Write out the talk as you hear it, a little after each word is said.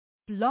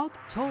Blog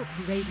Talk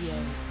Radio.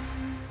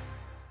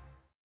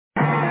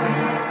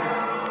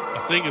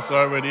 I think it's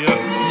already up.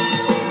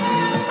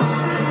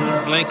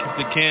 Blank is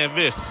the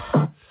canvas.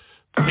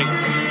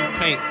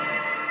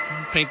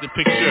 Paint the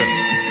picture.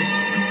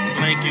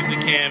 Blank is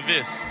the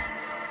canvas.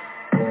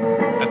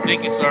 I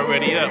think it's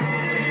already up.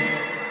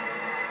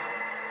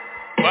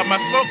 Why my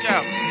smoke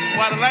out?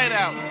 Why the light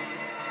out?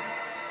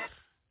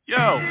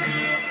 Yo.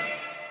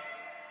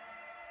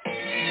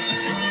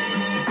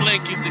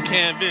 Blank is the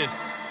canvas.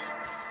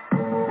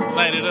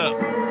 Light it up.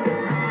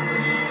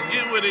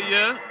 Get with it,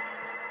 yeah.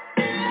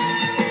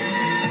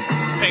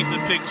 Paint the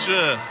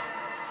picture.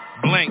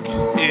 Blank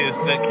is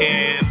the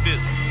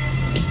canvas.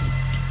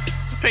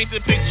 Paint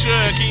the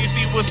picture. Can you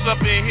see what's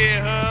up in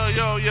here, huh?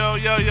 Yo.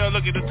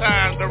 Look at the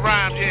time, the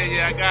rhyme.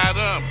 Yeah, I got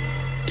them.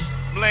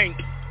 Blank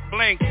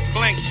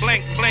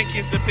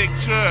is the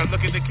picture.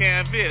 Look at the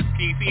canvas. Can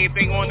you see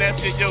anything on that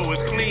shit? Yo,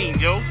 it's clean.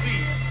 Yo,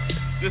 see.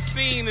 The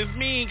scene is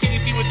mean. Can you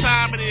see what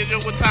time it is?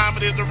 Yo, what time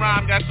it is? The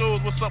rhyme got those.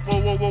 What's up?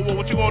 Whoa.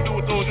 What you gonna do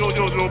with those? Yo.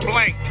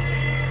 Blank.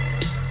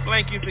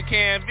 Blank is the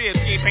canvas.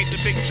 Can you paint the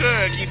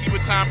picture? Can you see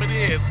what time it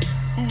is?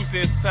 Who's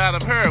inside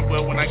of her?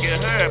 Well, when I get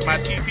her, my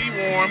TV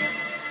warm.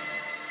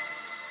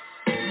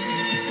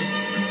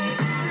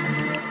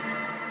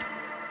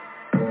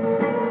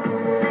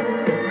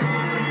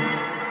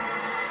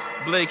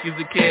 Blank is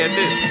the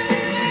canvas.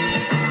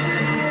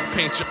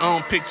 Paint your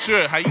own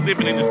picture. How you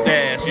living in the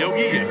stash? Yo,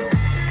 yeah.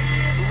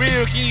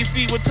 Real, can you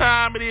see what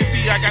time it is?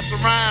 See, I got the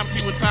rhyme,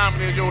 see what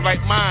time it is, yo,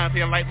 like mine.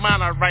 See, I like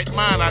mine, I write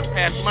mine, I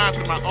pass mine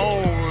to my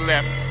own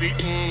left, see,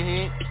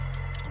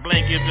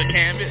 Blank is the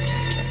canvas.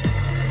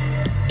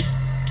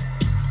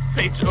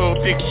 Paint your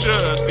own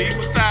picture, see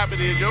what time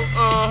it is, yo,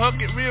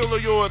 get real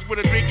of yours with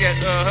a drink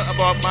at,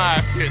 about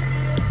my shit.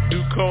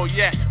 New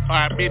cognac,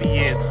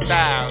 Armenian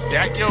style,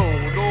 Jack, yo,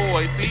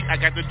 joy, see, I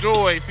got the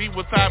joy, see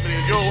what time it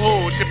is, yo,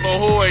 ho, chip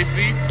ahoy,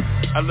 see.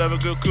 I love a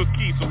good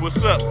cookie, so what's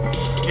up?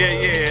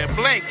 Yeah,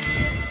 blank.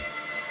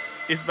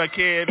 It's my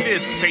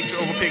canvas, paint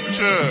your own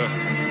picture.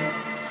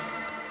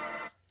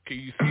 Can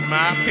you see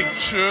my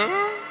picture?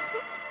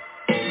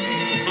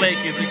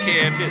 Blank is the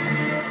canvas.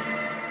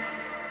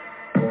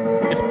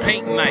 It's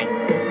paint night.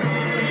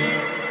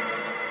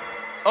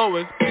 Oh,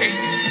 it's paint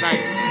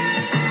night.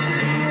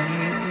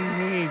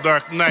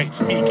 Dark night,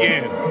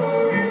 speaking.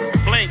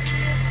 Blank.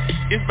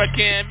 It's my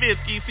canvas.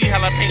 Can you see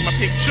how I paint my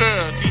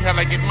picture? See how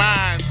I get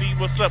mine? See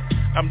what's up?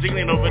 I'm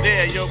jiggling over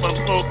there, yo, but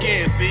I'm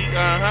smoking. See,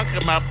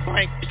 cause my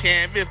blank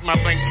canvas.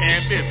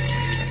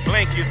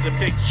 Blank is the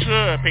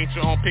picture. Paint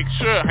your own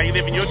picture. How you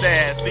living your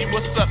dad? See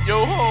what's up,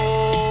 yo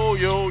ho,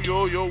 yo,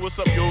 what's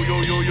up, yo.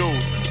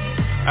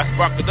 I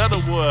spark another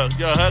word,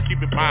 yo,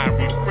 keep it mind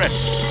refresh.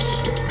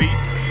 See,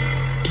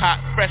 hot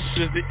fresh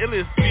is the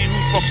illest. See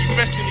who's funky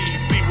fresh in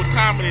these. See what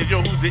time it is,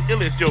 yo, who's the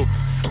illest, yo.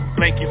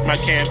 Blank is my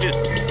canvas.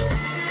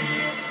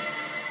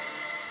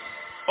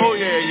 Oh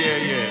yeah.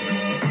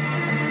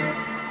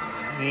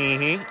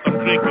 I'm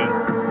drinking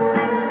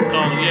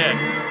cognac.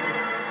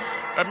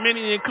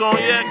 Armenian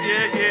cognac,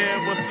 yeah.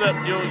 What's up,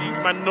 yo? You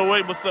might know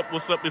it. What's up?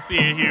 It's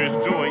here is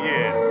joy,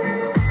 yeah.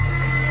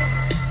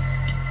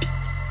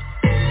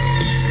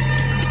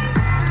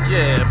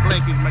 Yeah,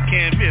 blank is my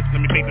canvas.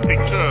 Let me paint the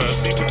picture.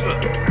 See what's up.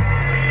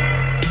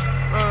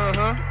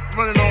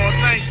 Running all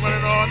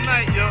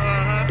night, yo.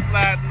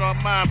 Sliding on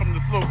mine from the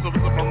slope, so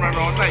what's up? I'm running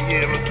all night,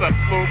 yeah. What's up?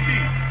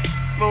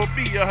 Slow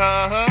beat,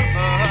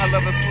 I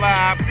love a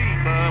fly beat,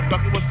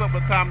 motherfucker. What's up?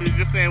 What time is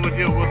your sandwich?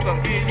 Yo, what's up?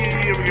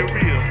 Yeah, we get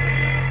real.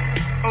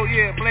 Oh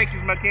yeah, blank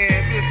is my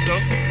canvas, though.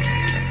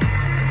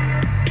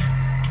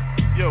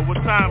 Yo,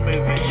 what time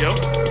is it, yo?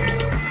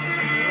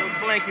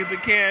 Blank is the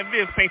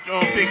canvas. Paint your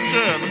own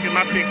picture. Look at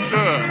my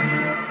picture.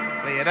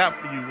 Lay it out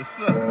for you. What's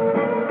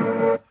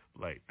up?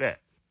 Like that.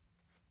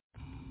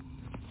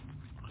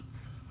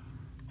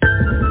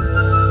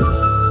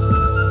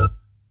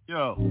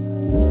 Yo.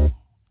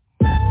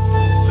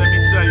 Let me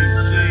tell you,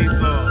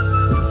 shades on,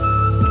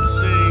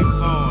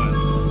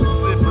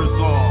 zippers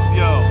on,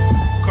 yo,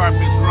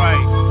 carpet's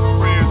right,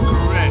 prayers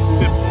correct,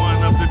 tip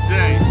one of the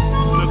day,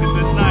 look at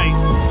the night,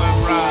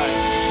 sunrise,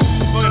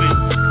 look at it,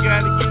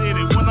 gotta get in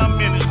it, when I'm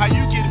in it, how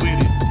you get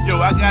with it, yo,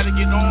 I gotta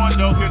get on,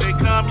 though, here they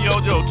come, yo,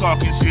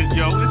 talking shit,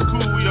 yo, it's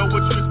cool, yo,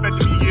 what you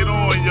expecting me to get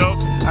on, yo,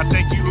 I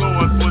thank you,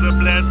 Lord, for the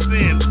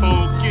blessing,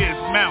 focus,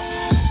 mount,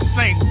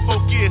 saints,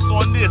 focus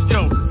on this,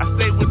 yo, I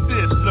stay with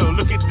this, no,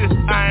 look at this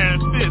iron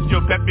fist, yo,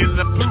 Pep is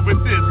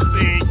approving this,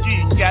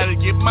 saying, gotta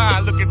get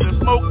mine, look at the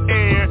smoke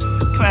air,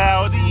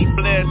 cloudy,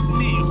 bless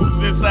me,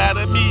 who's inside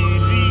of me,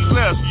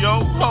 Jesus,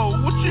 yo, ho,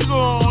 what you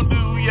gonna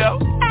do, yo,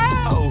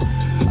 ow,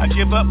 I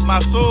give up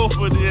my soul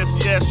for this,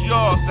 yes,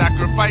 y'all,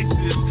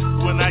 sacrifices,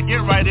 when I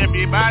get right,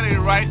 everybody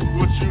right,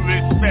 what you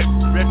expect,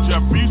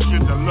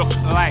 retribution to look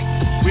like,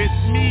 with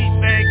me,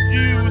 thank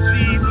you,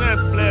 Jesus,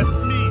 bless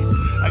me,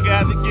 I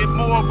gotta get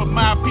more for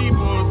my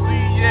people,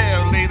 see,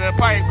 yeah, lay the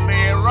pipe,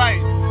 lay it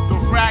right,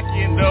 so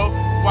fracking though,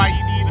 why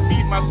you need to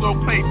be my soul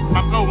place,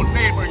 my gold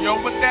neighbor,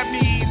 yo, what that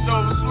means,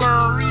 though,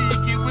 slurry,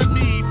 get with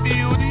me,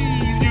 feel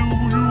these, you,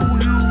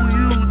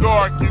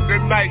 dark in the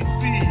night,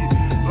 see,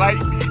 like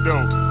me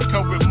though.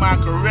 Come with mine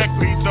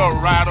correctly though.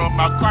 Ride on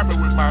my carpet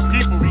with my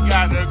people. We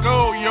gotta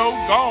go, yo,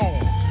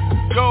 gone.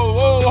 Yo,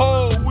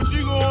 oh, what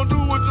you gonna do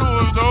with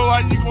yours though? How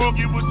you gonna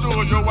get with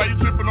yours, yo? Why you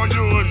tripping on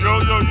yours, yo?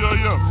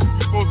 You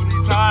supposed to be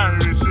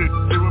tired and shit.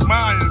 Get with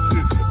mine and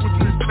shit. What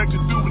you expect to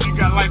do when you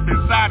got life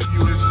inside of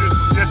you and shit?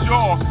 Yes,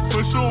 y'all,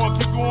 push on,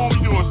 keep going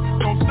with yours.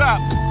 Don't stop.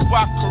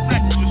 Why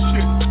correct your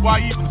shit? Why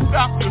even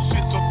stop your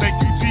shit? So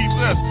thank you,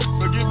 Jesus,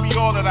 for giving me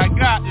all that I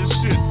got and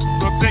shit.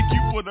 So thank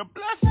you for the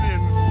blessings.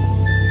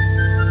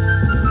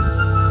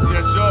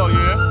 Yes, y'all,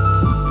 yeah.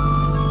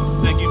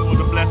 Thank you for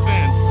the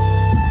blessings.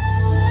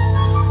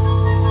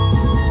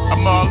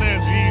 I'm all in,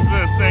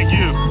 Jesus, thank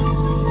you.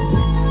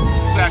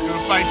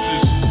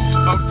 Sacrifices.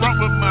 Up front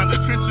with mine,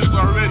 the trenches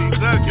already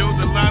dug, yo.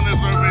 The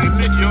liners already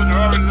lit, yo. The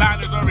orange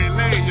liners already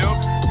laid, yo.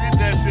 Did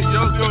that shit,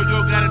 yo.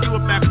 Gotta do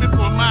it back flip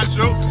on my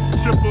show.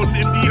 Triple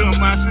India on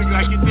my shit.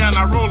 I get down,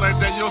 I roll like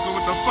that, yo. So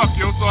what the fuck,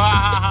 yo? So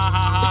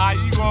ha.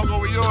 You gonna go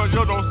with yours,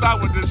 yo. Don't stop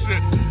with this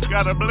shit.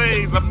 Got a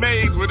blaze, a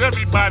maze with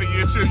everybody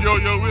and shit.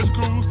 Yo, it's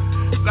cool.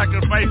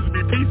 Sacrifices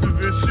be pieces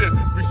and shit.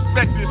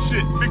 Respect this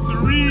shit.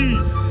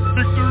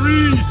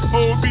 Victory,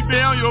 hold me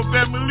down, yo,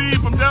 family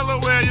from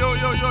Delaware, yo,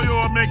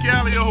 I'm in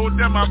Cali, yo, hold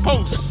down my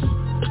post.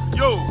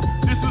 Yo,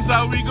 this is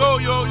how we go,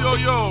 yo.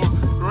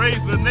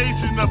 Raise the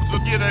nation up, so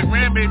get a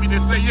grandbaby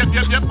to say, yep,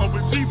 I'm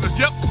with Jesus,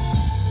 yep.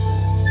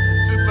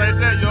 Just like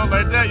that,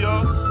 yo.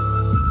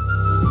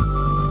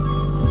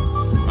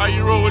 How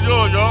you roll with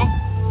yours, yo?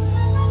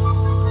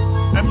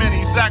 That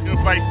many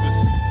sacrifices.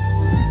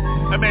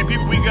 That many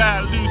people we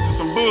gotta lose to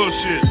some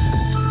bullshit.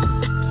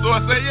 So I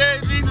say,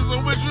 yeah, Jesus,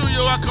 I'm with you,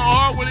 yo. I come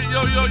hard with it,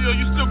 yo. You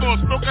still gonna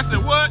smoke? I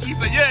said, what? He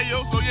said, yeah,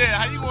 yo. So yeah,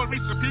 how you gonna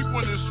reach the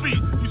people in the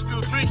street? You still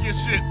drinking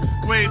shit.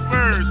 Wait,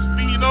 first,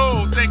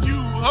 Vino, thank you.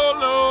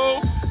 Hello,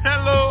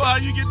 how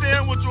you get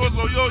down with yours?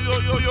 So yo,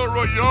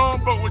 roll your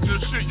own boat with your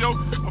shit, yo.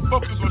 I'm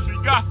focused on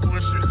street gospel and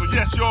shit. So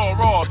yes, y'all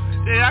raw.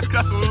 Yeah, I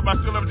cuss a little, but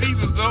I still love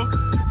Jesus though.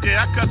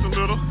 Yeah, I cuss a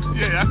little.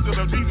 Yeah, I still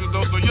love Jesus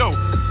though. So yo,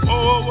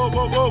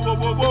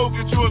 whoa,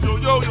 get yours,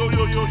 yo,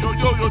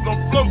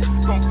 don't float,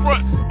 don't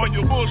front on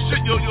your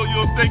bullshit, yo,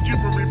 thank you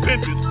for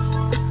repentance.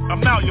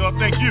 I'm out, y'all,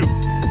 thank you.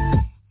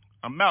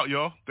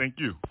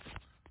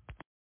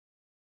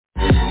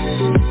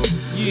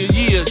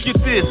 Yeah, get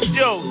this,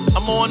 yo,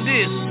 I'm on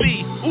this,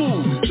 see,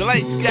 ooh, the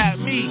lights got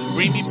me,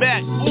 bring me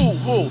back,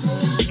 ooh,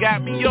 you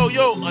got me, yo,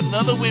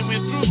 another wind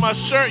went through my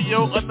shirt,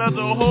 yo,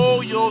 another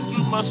hole, yo,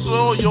 through my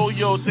soul,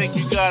 yo, thank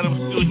you, God, I'm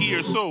still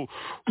here, so,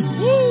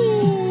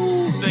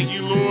 woo, thank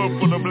you, Lord,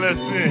 for the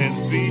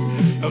blessing, see,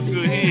 I'm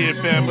still here,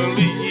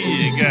 family,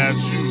 yeah, got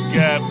you,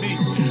 got me,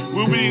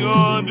 what we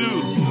gonna do,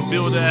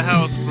 build that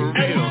house for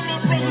real,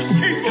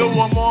 yo,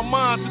 I'm on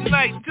mine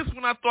tonight, just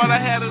when I thought I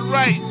had it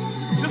right,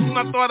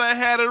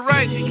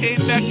 he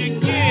came back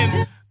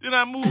again. Then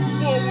I moved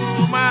forward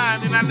with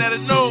mine, and I let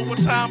it know what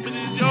time it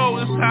is, yo.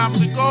 It's time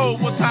to go.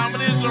 What time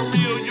it is, a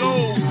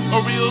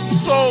real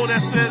soul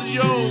that says,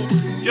 yo,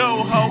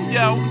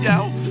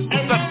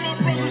 what's up?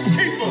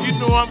 You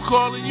know I'm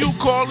calling you,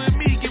 calling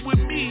me, get with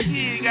me,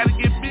 yeah. Gotta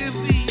get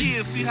busy,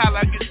 yeah. See how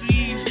I get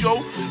these,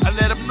 yo. I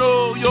let them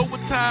know, yo,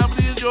 what time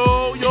it is,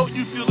 yo.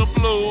 You feel the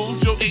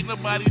flows, yo. Ain't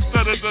nobody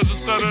stutter,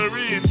 doesn't stutter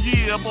in.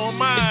 Yeah, I'm on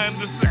mine,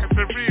 the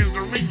saxophones,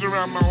 the rings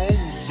around my own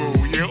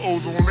soul. Yeah,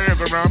 ozone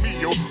lands around me,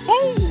 yo.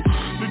 Oh,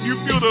 did you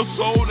feel the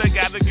soul they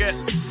gotta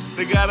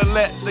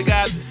let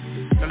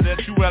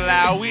you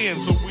allow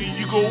in. So when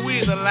you go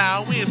in,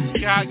 allow in.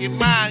 See how I get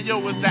mine,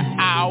 yo, it's the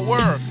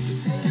hour.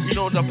 You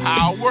know the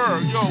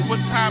power, yo. What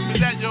time is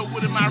that, yo?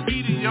 What am I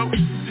reading, yo?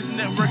 This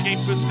network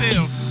ain't for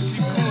sale.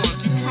 Keep going,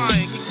 keep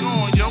trying, keep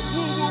going, yo.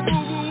 Woo.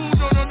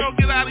 No,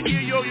 get out of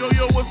here, yo.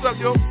 What's up,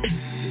 yo?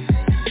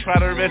 Try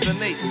to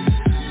resonate.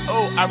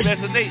 Oh, I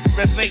resonate,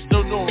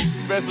 no,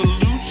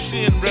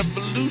 revolution,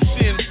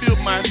 feel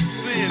my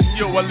sin,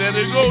 yo, I let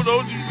it go,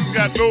 though, Jesus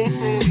got no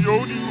soul,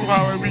 yo, you know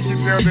how we get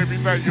down every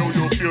night, yo,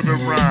 feel the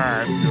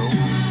rhyme, yo,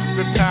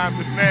 the time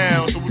is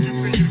now, so what you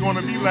think it's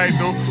gonna be like,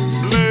 though,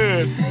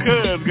 blood,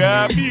 cuz,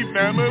 got me,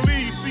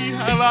 family, see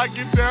how I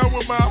get down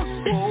with my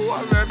soul,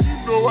 I let you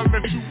know, I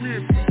let you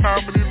in, the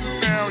time it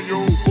is now,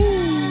 yo,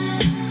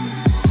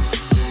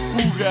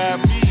 who got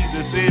me?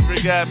 The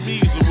Savior got me,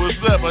 so what's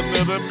up?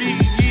 Another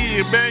beat,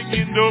 yeah,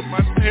 banging, yo. My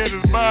head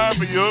is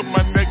bobbing, yo.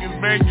 My neck is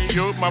banging,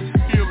 yo. My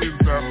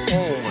feelings are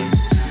on.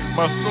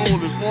 My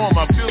soul is warm,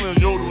 my feelings,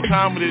 yo. What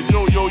time it is,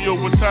 yo.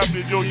 What time it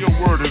is, yo. Your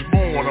word is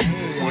born,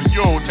 I'm on,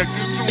 yo. Check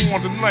this tune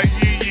on tonight,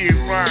 yeah.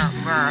 Rhyme,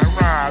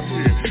 yeah.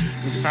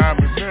 This time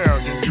is now,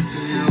 can you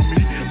feel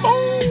me?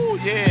 Oh,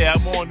 yeah,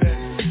 I'm on that.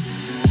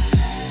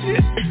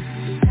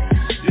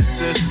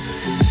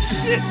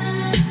 Shit.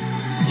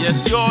 Yes,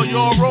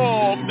 you're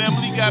raw.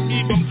 Family got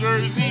me from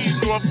Jersey,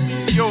 North,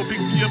 yo. Big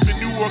T up in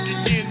Newark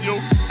again, yo.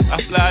 I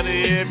fly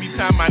there every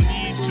time I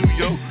need to,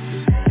 yo.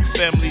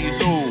 Family is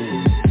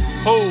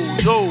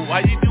yo. How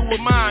you do with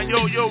mine,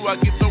 yo? I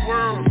get the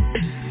word.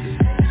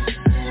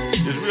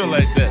 It's real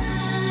like that.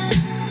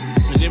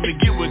 And then we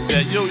get with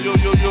that, yo.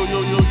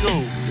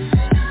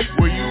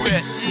 Where you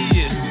at?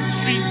 Yeah.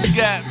 Streets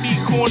got me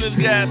corners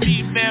got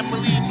me,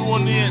 family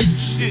doing this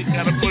shit.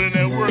 Gotta put in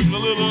that work a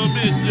little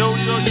bit. Yo.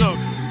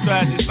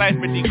 Try to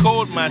decipher,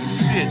 decode my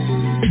shit.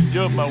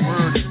 Yo, my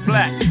word is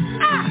black.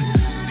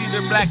 See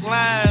the black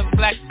lines,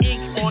 black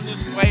ink on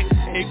this white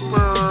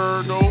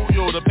paper.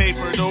 Yo, the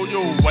paper,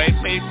 yo, white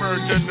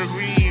paper turn to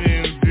green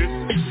and shit.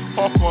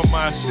 Hawk on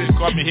my shit,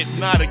 call me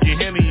hypnotic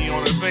and Henny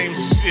on the same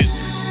shit.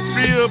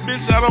 Real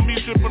bitch, I don't be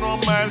tripping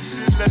on my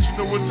shit. Let you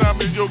know what time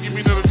it is, yo, give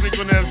me another drink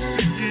on that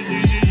shit.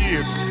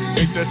 Yeah.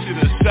 Make that shit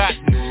a shot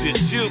and shit.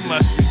 Chill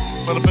my shit.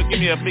 Motherfucker, give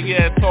me a big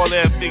ass, tall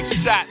ass, big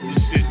shot and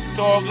shit.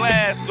 Tall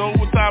glass, though,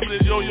 what time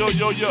it is, yo.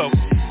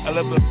 I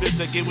love the bitch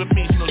that get with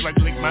me, she knows like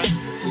to lick my.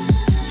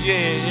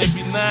 Yeah,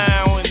 every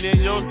now and then,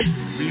 yo,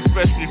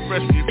 refresh.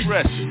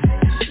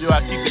 Yo, I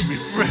keep it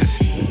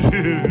refreshed.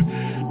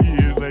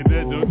 Yeah, like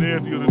that, though,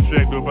 nasty on the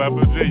track, though,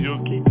 Papa J, yo,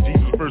 keep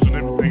Jesus first in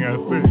everything I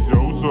say, yo,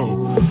 so,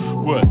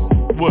 what?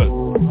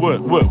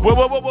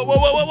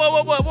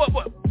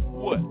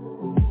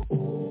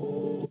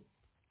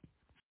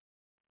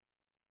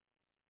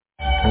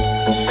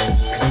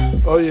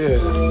 Oh yeah,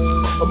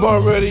 I'm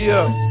already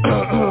up.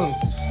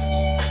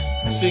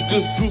 See,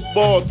 good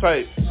goofball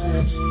type.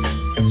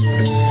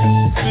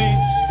 See,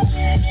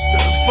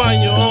 find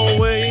your own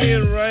way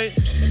in, right?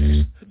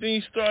 Then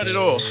you start it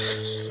off.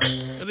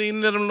 And then you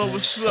let them know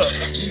what's up.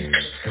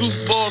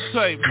 Goofball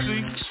type,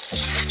 see?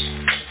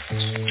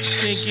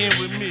 Sink in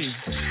with me.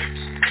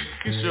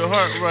 Get your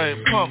heart right,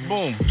 pump,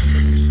 boom.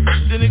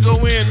 Then they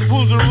go in,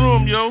 who's the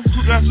room, yo?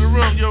 Who got the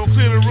room, yo?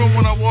 Clear the room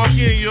when I walk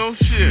in, yo,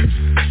 shit.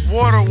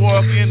 Water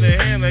walk in the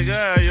hand like,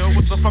 yo,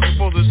 what the fuck I'm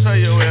supposed to tell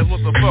your ass?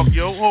 What the fuck,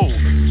 yo?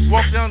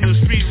 Walk down the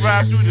street,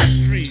 ride through the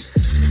street.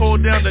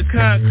 Hold down the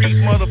concrete,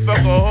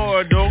 motherfucker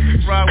hard, though.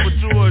 Ride with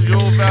George,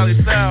 yo, Valley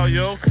style,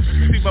 yo.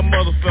 See my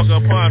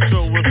motherfucker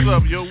Poncho, what's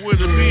up, yo?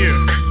 With a beer.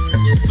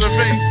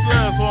 Survey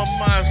slugs on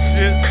my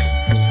shit.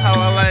 How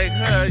I like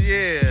her,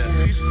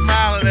 yeah. She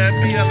smiling at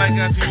me, I like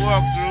how she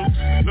walk through.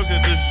 Look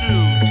at the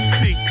shoes,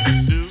 see,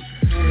 dude.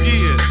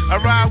 Yeah, I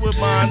ride with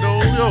mine,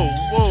 though, yo.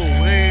 Whoa,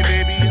 hey,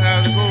 baby,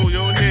 how's it go,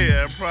 yo?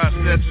 Yeah,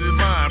 process is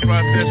mine,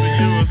 process is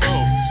yours,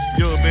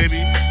 Yo, baby,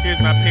 here's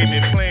my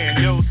payment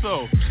plan, yo,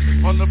 so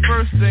on the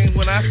first thing,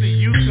 when I see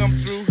you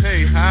come through,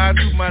 hey, how I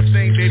do my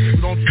thing, baby,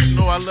 don't you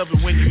know I love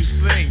it when you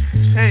sing?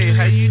 Hey,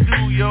 how you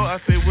do, yo? I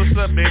say, what's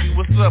up, baby,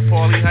 what's up,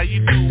 Paulie, how you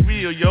do,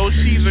 real, yo?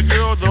 She's a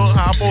girl, though,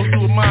 how I'm supposed to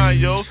do with mine,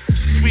 yo?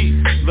 Sweet,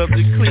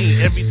 lovely,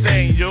 clean,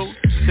 everything, yo.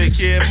 Take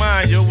care of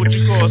mine, yo, what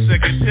you call a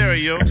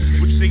secretary, yo?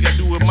 What you think I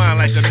do with mine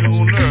like a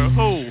nooner?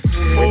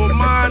 Hold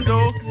mine,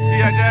 though,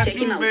 see, I got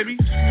you, baby.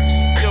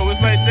 Yo,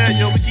 it's like that,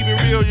 yo, we keep it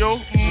real, yo.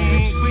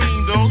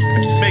 Clean, though,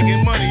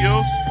 making money,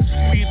 yo.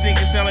 What you think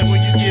it sound like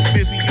when you get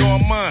busy, you're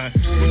on mine?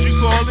 What you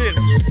call it?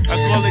 I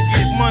call it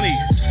get money.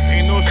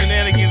 Ain't no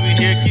shenanigans in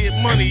here, get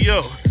money,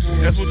 yo.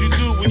 That's what you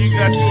do when you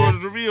got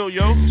yours, the real,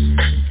 yo.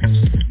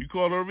 You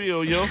call her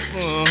real, yo.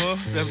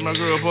 That's my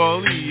girl,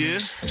 Paulie, yeah.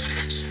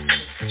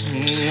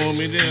 Hold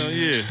me down,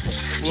 yeah.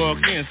 Walk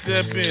in,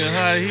 step in,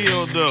 high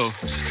heel, though.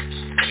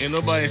 Ain't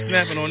nobody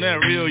snapping on that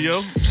real,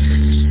 yo.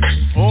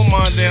 Hold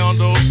mine down,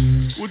 though.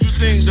 What you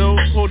think, though?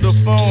 Hold the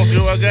phone,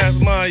 yo. I got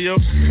mine, yo.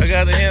 I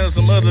gotta handle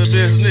some other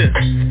business.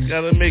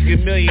 Gotta make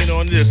 $1 million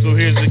on this, so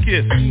here's the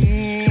kiss.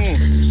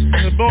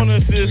 The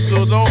bonus is,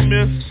 so don't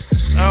miss.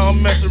 I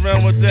don't mess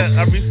around with that.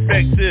 I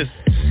respect this.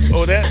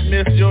 Oh, that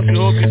miss, yo, she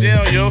hold me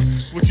down, yo.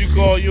 What you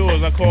call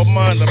yours? I call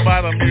mine the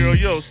bottom hero,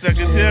 yo.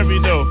 Secretary,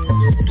 though.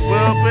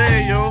 Well,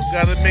 babe, yo.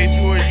 Gotta make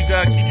sure you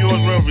gotta keep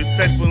yours real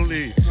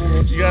respectfully.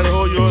 You gotta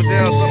hold yours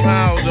down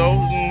somehow, though.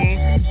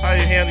 How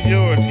you handle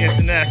yours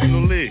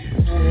internationally.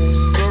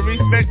 So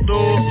respect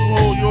those who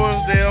hold yours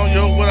down,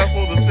 yo. What I'm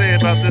supposed to say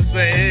about this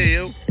thing, hey,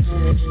 yo.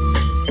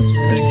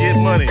 Get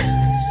money,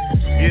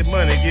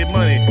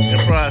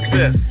 and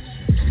process.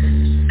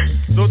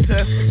 No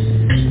test.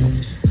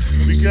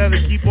 We gotta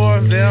keep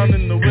ours down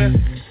in the west.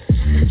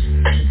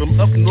 From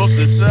up north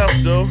to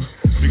south, though.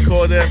 We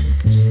call that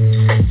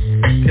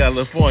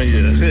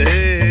California.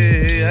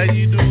 Hey, how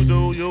you do,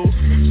 though, yo?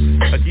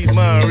 I keep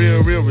mine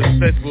real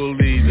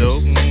respectfully,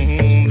 though.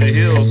 The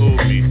hills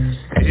hold me.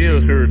 The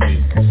hills hurt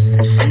me.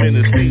 I'm in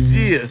the streets,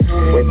 yeah.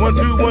 1,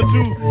 2, 1,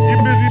 2.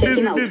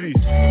 Get busy.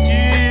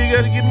 Yeah, you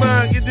gotta get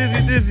mine. Get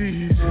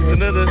dizzy.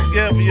 Another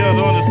scam for y'all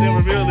don't understand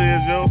what real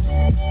is, yo.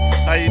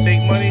 How you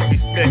make money?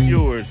 Respect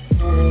yours.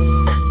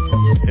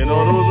 And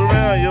all those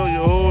around, yo,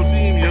 your whole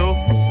team, yo.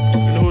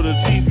 You know who the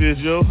chief is,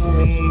 yo.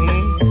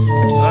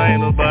 I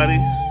ain't nobody.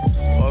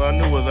 All I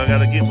knew was I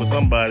gotta get with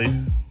somebody.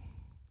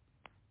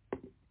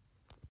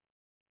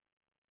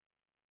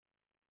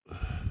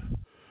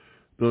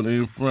 Don't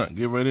even front.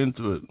 Get right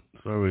into it.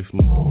 Sorry,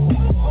 Smoke.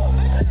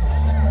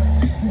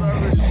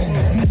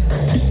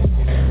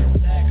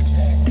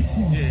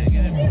 Yeah,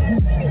 get into it.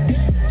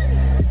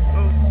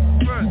 Oh,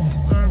 front.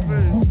 Sorry,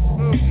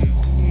 Smokey.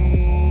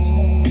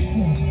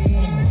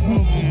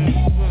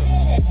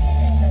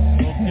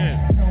 Okay.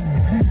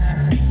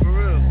 For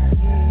real.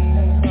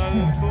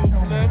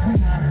 Left.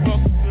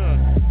 Fuck good.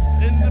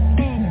 In the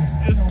booth.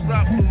 Just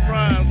drop some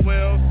rhymes.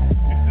 Well,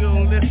 you still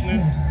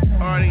listening.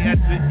 Already at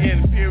the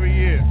end,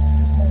 period.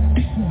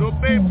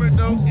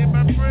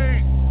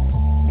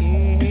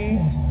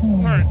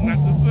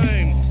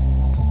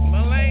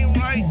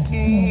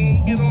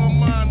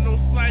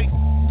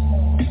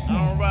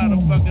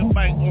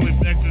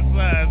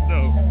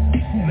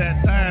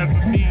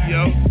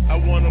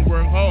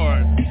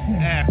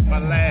 last, my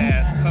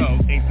last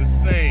hug ain't the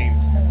same.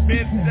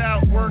 Bent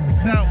out, worked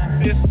out,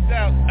 fist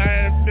out,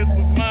 iron fist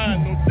was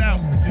mine, no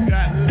doubt. You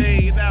got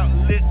laid out,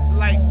 lit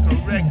light,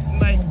 correct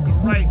night,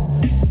 correct.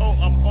 Oh,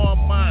 I'm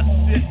on my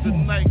shit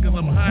tonight, cause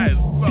I'm high as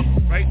fuck,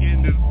 right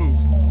in this booth.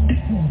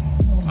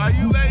 Are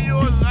you lay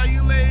yours, right?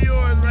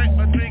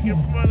 My drink in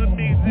front of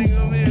me,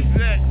 jingle in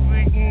Jack,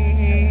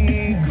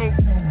 Coke,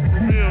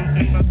 for real,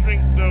 in my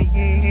drink though,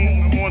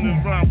 I'm on this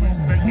rhyme, we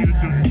expect me to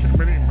do this shit,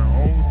 but it ain't my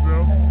own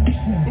self.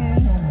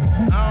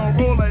 Ooh, I don't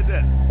roll like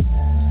that.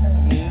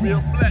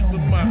 Real black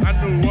with mine, I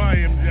know who I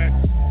am, Jack.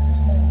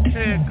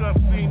 Handcuffs,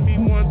 seen me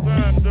one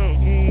time though,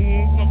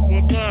 fuck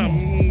one time,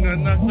 got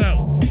knocked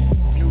out.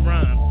 You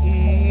rhyme,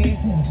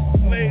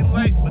 lay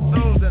light for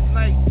those that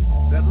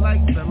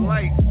like the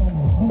light.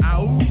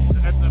 Out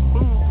at the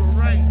booth,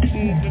 right?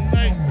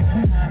 Tonight,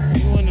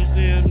 you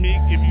understand me?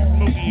 If you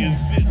smoking and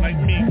shit like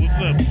me, what's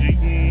up, G?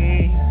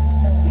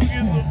 Who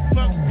gives a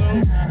fuck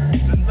though?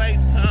 The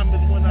nighttime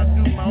is when I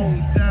do my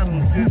own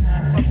shadow shit.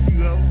 Fuck you,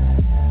 yo.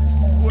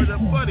 Where the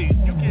buddy?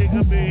 You can't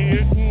come in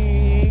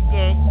here.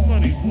 Cause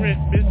money,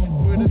 rent, bitch.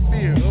 Where the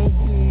beer? Oh,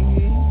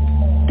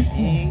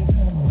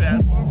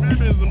 that's for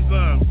ribbon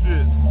sometimes,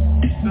 shit.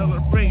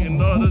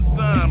 Celebrating all the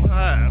time,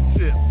 high,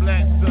 shit.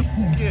 Black stuff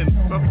skin,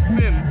 fuck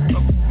sin,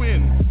 fuck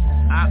win.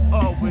 I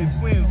always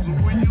win, so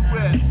where you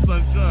at,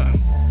 sunshine?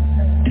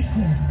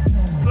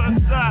 Sun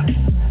drop,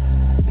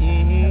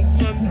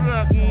 sun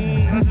drop, I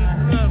just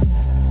dropped.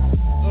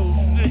 Oh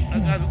shit, I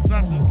gotta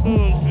stop this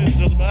bullshit,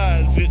 cause my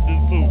eyes hit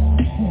this food.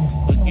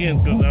 Again,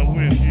 cause I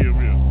win here,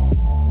 real.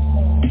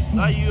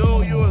 How you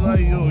owe yours, look at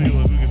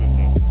this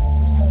one.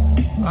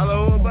 I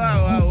don't know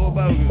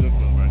about, look at this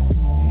one, right?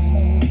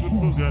 Good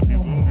book got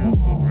people, don't get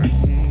this book, right?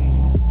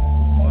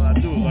 All I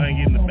do is I ain't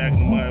getting the back of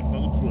the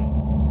motherfucker's foot.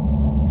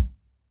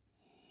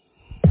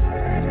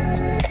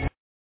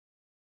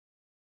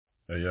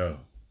 Hey, yo.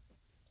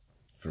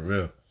 For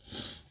real.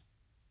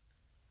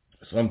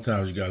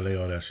 Sometimes you gotta lay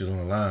all that shit on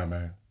the line,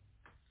 man.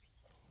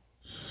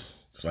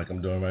 It's like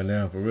I'm doing right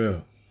now, for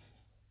real.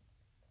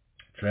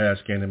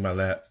 Trash can in my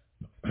lap.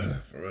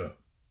 For real.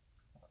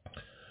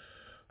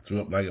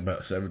 Threw up like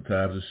about 7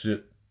 times and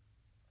shit.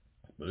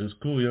 But it's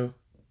cool, yo.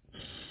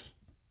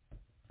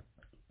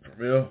 For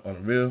real, on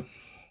the real.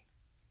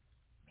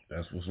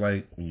 That's what's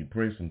like when you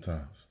pray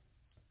sometimes.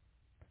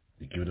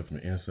 You give it up from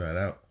the inside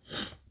out.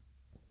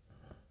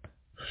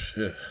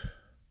 Shit.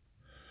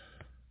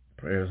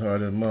 Prayer is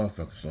harder than a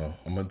motherfucker, so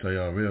I'm gonna tell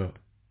y'all real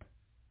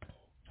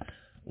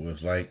what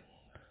it's like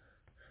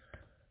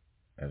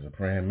as a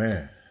praying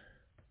man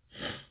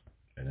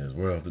in this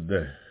world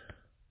today.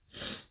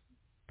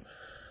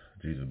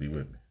 Jesus be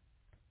with me.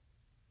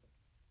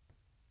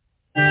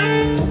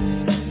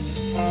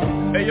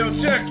 Hey, yo,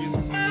 check it.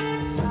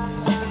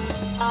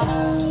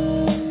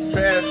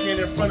 Trash can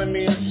in front of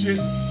me and shit.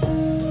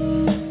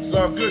 It's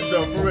all good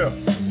though, for real.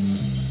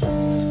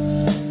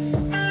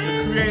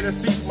 The Creator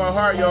seeks my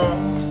heart, y'all.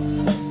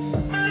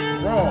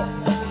 Wrong.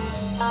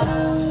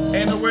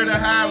 Ain't nowhere to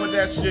hide with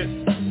that shit.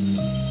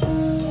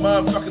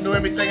 Motherfucker know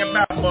everything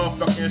about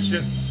motherfucking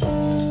shit.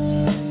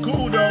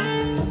 Cool though.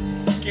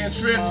 Can't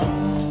trip.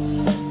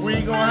 Where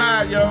you gonna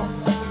hide, yo?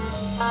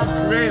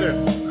 Creator,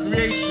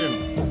 creation.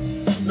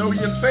 Know who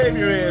your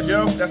savior is,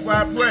 yo. That's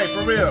why I pray,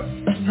 for real.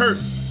 Hurt.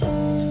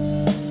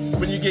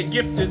 When you get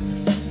gifted,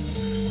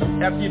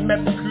 after you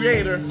met the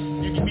Creator,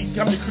 you can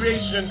become the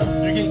creation.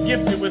 You get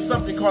gifted with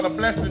something called a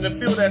blessing to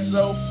feel that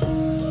soul.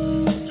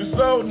 Your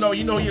soul, no,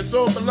 you know who your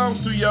soul belongs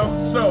to, yo.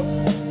 So,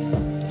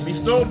 be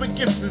stowed with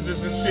gifts and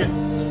shit.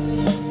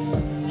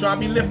 Try to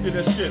be lifted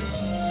and shit.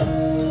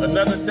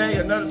 Another day,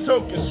 another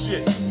token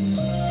shit.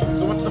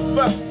 So what the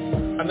fuck?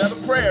 Another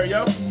prayer,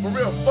 yo. For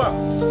real, fuck.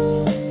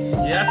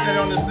 Yeah, I said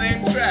on the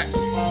same track.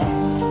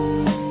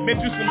 Been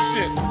through some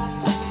shit.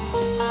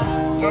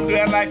 Some do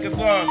that like it's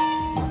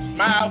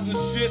smiles and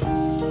shit.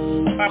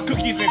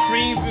 Cookies and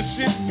creams and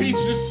shit.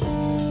 Peaches.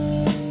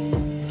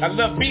 I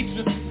love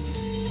beaches.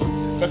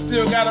 But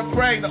still gotta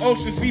pray. The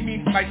ocean see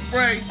me like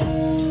spray.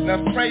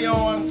 Now spray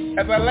on.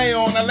 As I lay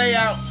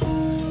out.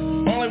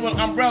 Only with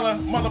umbrella.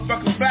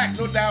 Motherfuckers back,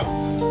 no doubt.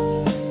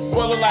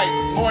 Well, like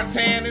more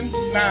tanning?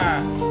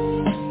 Nah.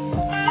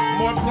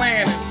 More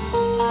planning.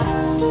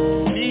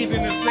 Knees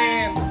in the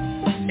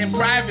sand. In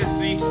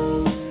privacy.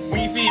 When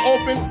you see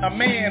open, a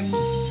man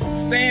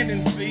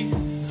standing, see.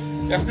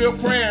 That's still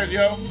prayers,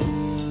 yo.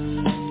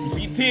 You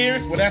see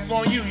tears? Well, that's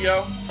on you,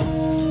 yo.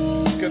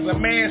 Cause a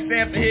man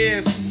stands for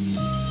his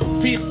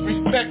peace,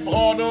 respect for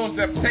all those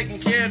that have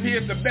taken care of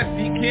his the best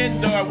he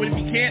can, dog. What if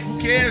he can't?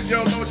 Who cares,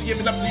 yo? Know you give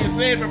it up to your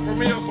savior for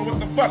real, so what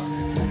the fuck?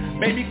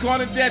 Maybe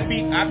called a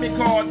deadbeat, I've been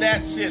called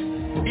that shit.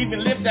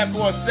 Even lived that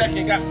for a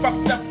second, got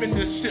fucked up in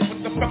this shit.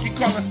 What the fuck you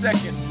call a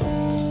second?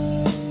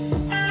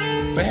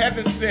 For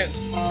heaven's sake.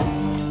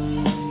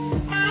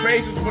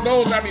 Praises for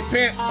those I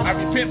repent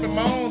for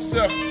my own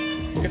self.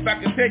 If I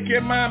can take care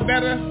of mine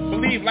better,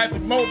 believe life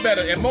is more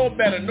better, no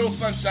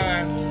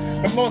sunshine.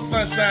 But more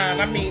sunshine,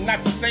 I mean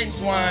not the same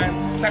swine,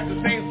 or not the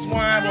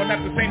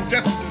same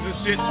dresses and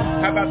shit.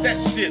 How about that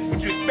shit? What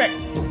you expect?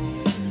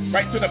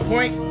 Right to the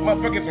point,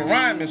 motherfuckers are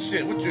rhyming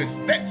shit. What you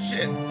expect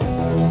shit?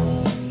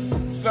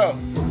 So,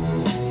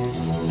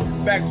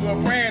 back to a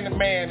random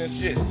man and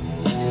shit.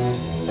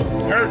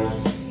 Hurts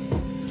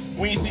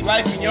when you see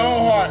life in your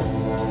own heart.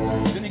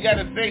 Then you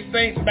gotta say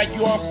things to make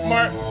you all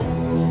smart.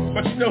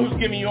 But you know who's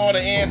giving you all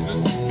the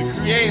answers? The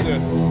Creator.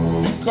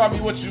 You can call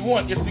me what you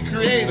want, it's the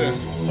Creator.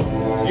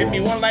 Give me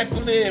one life to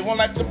live, one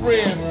life to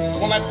breathe,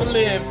 one life to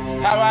live.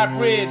 How I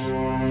bridge,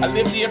 I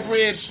live the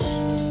abridged.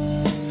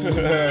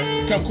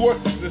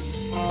 Concourses.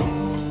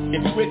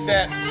 If you with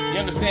that, you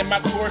understand my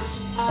course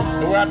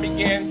and where I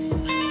begin.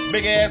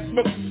 Big ass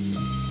book.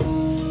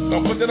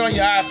 Don't put that on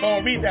your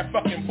iPhone, read that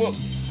fucking book.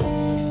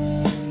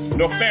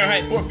 No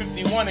Fahrenheit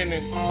 451 in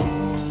it.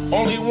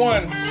 Only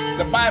one,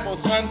 the Bible,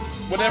 son.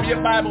 Whatever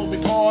your Bible be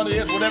called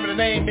is, whatever the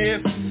name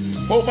is.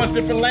 Whole bunch of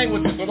different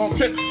languages, so don't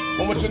trip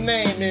on what your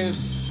name is.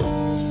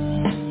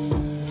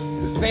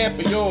 Stand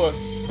for yours.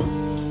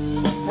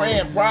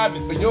 Praying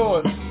private for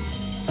yours.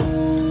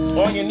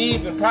 On your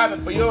knees in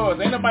private for yours.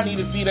 Ain't nobody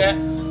need to see that.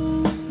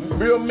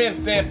 Real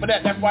men stand for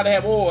that. That's why they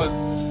have wars.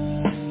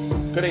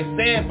 Because they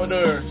stand for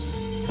theirs.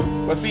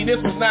 But see, this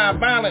is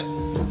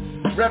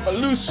non-violent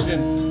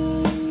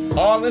revolution.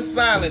 All in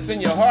silence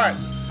in your heart.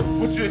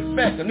 What you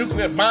expect? A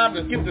nuclear bomb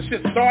to get the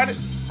shit started?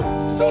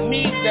 Don't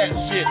need that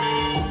shit.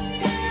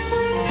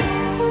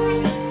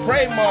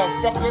 Pray,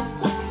 motherfucker.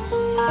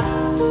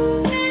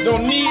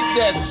 Don't need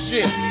that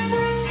shit.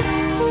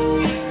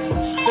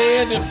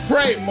 Stand and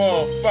pray,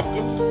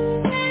 motherfucker.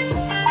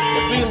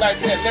 It be like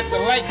that. Let the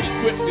light be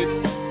equipped with.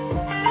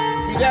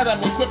 See that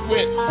I'm equipped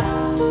with.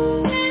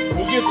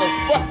 Who gives a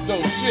fuck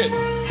those shit?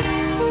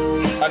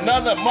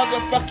 Another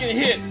motherfucking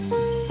hit.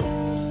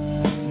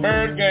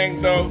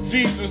 ByrdGang though,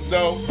 Jesus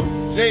though,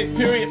 J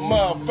period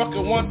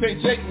motherfucker, one take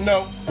Jake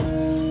no.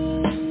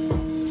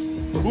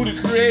 Who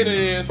the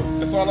Creator is,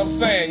 that's all I'm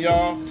saying,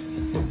 y'all.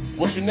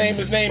 What your name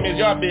is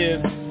y'all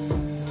biz.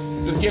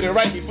 Just get it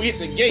right before you hit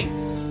the gate.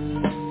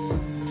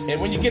 And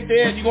when you get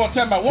there, you're gonna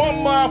tell me about one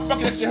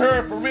motherfucker that you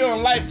heard for real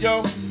in life,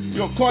 yo.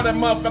 You're gonna call that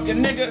motherfucking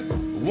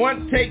nigga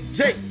one take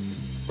Jake.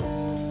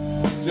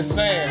 Just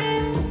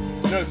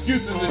saying. No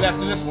excuses is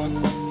after this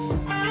one.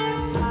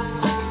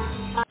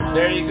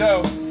 There you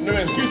go. No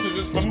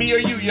excuses is for me or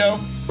you, yo.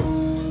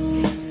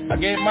 I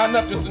gave mine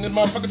up just in this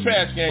motherfucking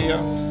trash can, yo.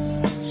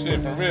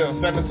 Shit, for real.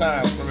 7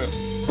 times, for real.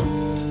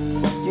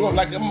 Threw up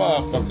like a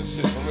motherfucker,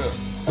 shit, for real.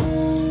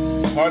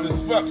 Hard as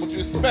fuck, what you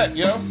expect,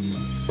 yo?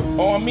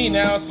 On me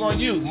now, it's on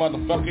you,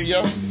 motherfucker,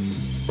 yo.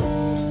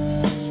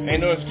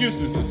 Ain't no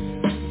excuses.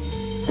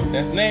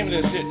 That's the name of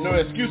this shit, no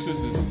excuses.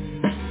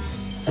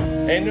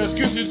 Ain't no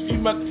excuses, you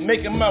must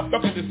make a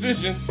motherfucking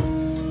decision.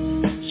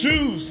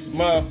 Choose,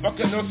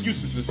 motherfucker, no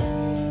excuses.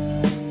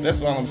 That's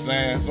all I'm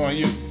saying, it's on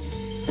you.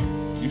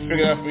 You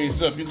figure it out for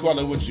yourself, you call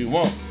it what you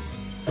want.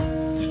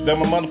 You spell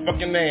my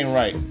motherfucking name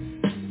right.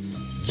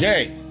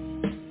 J.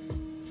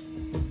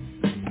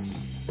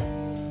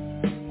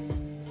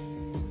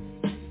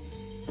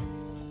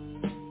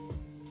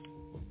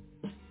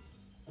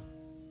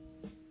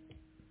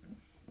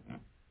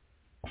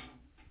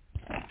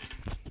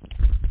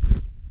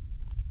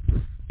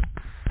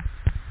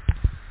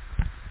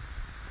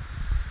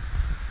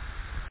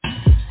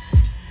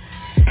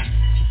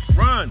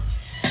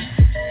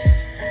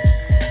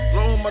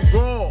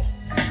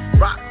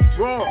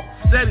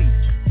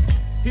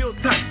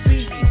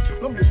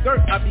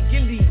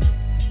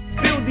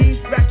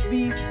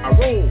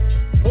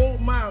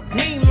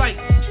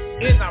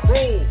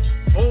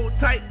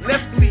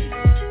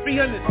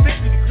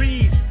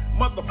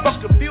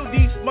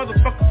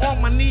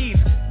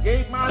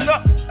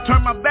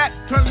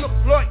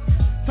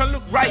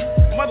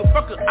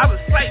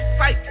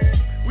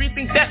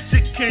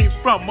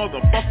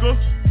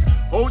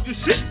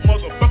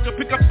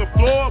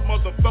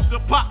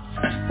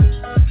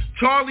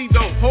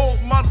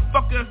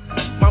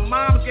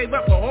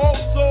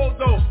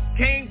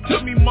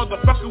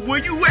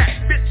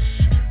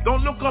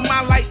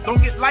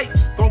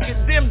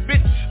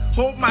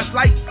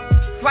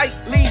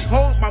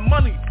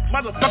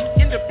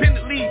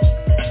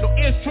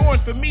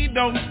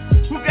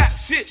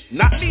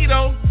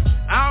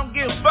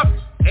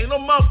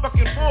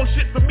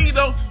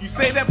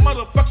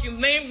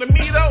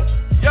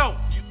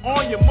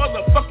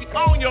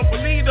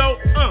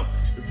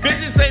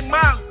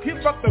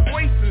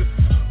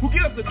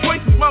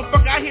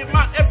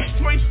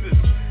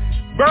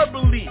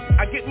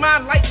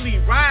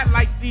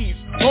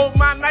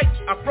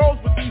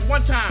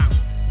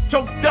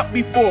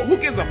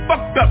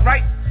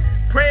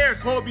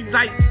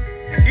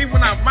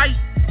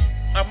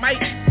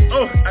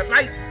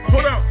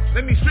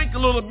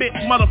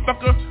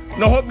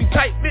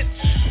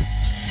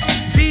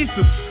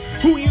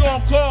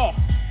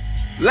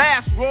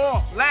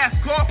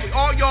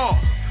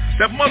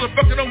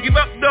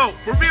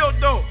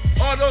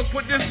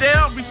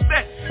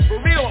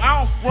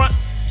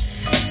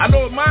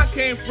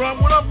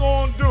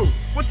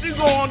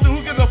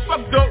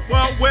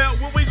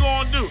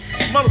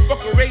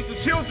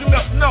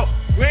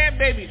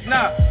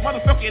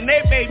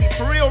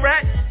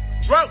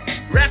 bro.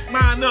 Rack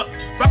mine up.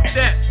 Fuck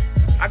that.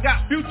 I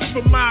got future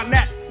for mine.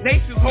 That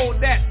nations hold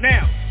that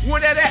now.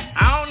 Where that at?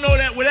 I don't know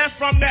that. Where that's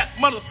from, that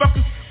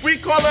motherfuckers. We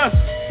call us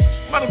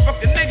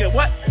motherfucking nigga.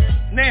 What?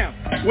 Now,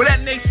 where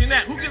that nation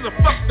at? Who gives a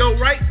fuck though,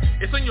 right?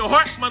 It's in your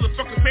heart,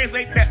 motherfucker.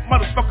 Translate that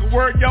motherfucking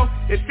word, yo.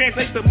 It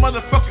translates to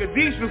motherfucker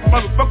Jesus,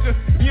 motherfucker.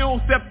 You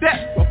don't accept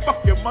that? Well,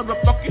 fuck your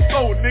motherfucking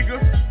soul, nigga.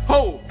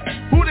 Ho.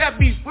 Who that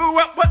be?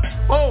 What?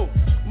 Ho.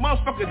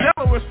 Motherfucker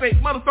Delaware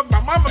State, motherfucker.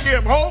 My mama gave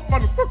him home,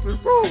 motherfucker.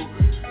 Ho.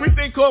 We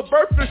think called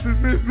birth is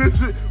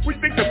we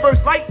think the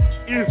first light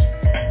is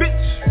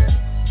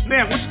bitch.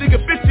 Man, what you think a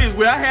bitch is?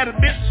 Well, I had a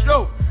bitch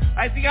show.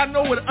 I think I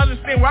know where to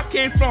understand where I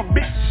came from,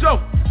 bitch show.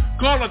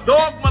 Call a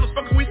dog,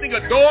 motherfucker. We think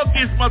a dog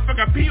is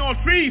motherfucker. I pee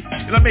on trees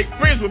and I make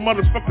friends with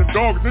motherfucking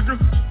dogs, nigga.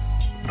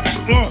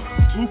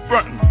 Who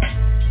frontin'?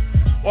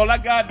 All I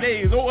got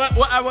days.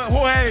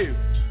 Hey.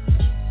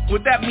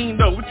 What that mean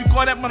though? What you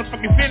call that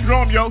motherfucking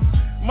syndrome, yo?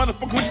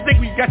 Motherfucker, what you think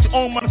when you got your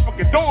own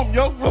motherfucking dome,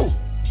 yo? Whoa.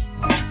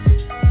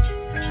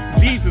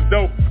 Jesus,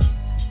 though.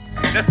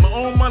 That's my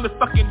own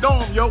motherfucking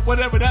dome, yo.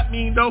 Whatever that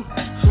mean, though.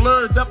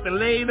 Slurred up and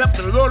laid up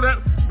and rolled up.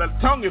 My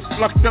tongue is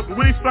flucked up.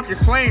 Really fucking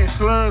slaying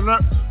slurred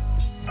up.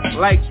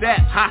 Like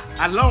that, ha,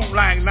 I long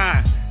line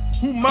 9.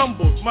 Who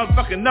mumbles,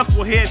 motherfucking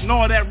knucklehead and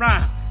all that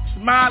rhyme.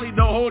 Smiley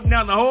though, holding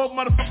down the whole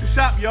motherfucking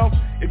shop, yo.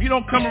 If you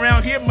don't come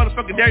around here,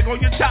 motherfucker, there you go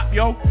your chop,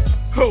 yo.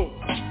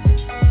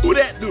 Who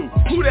that do?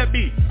 Who that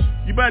be?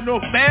 You better know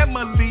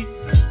family.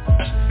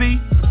 See?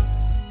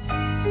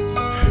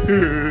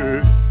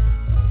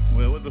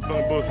 Well, what the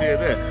fuck both said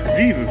that?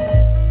 Jesus.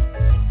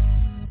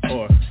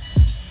 Or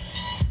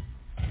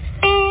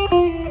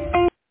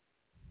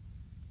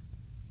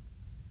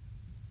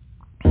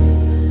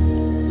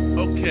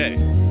okay.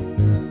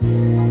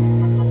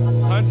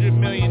 $100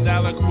 million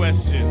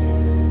question.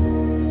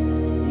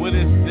 What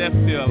does death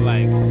feel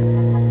like?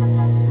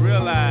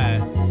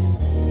 Realize.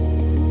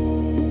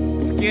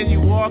 Skin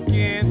you walk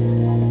in,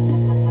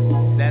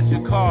 that's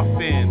your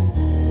coffin.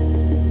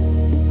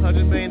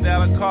 $100 million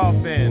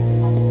coffin.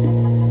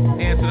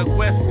 Answer the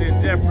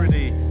question,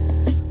 Jeopardy.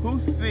 Who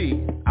see?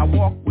 I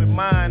walk with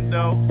mine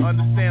though.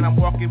 Understand I'm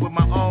walking with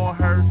my own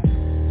hearse.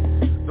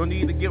 Don't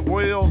need to get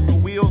wheels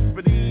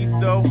for these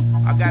though.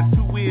 I got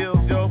 2 wheels,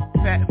 yo.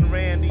 Pat and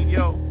Randy,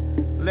 yo.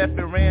 Left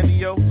and Randy,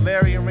 yo.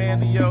 Larry and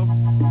Randy, yo.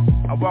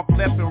 I walk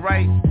left and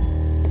right.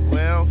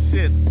 Well,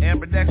 shit.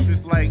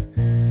 Ambidextrous like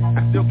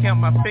I still count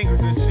my fingers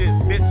and shit,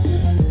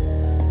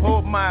 bitch.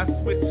 Hold my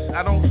switch.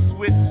 I don't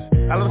switch.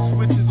 I love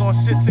switches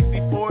on shit.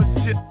 64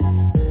 shit.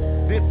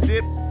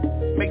 Dip.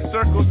 Make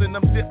circles in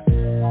them dips.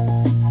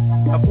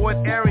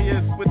 Avoid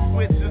areas with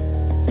switches.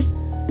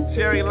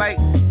 Cherry light.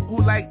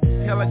 Who like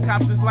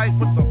helicopters like?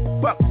 What the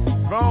fuck?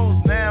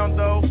 Drones now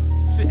though.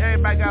 Shit,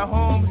 everybody got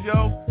homes,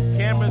 yo.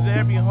 Cameras in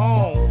every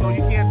home, so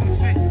you can't do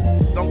shit.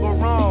 Don't go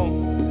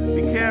wrong.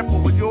 Be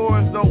careful with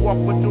yours, though. Walk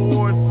with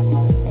yours.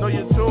 Know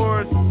your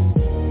chores.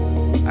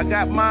 I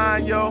got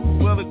mine, yo.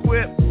 Well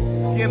equipped.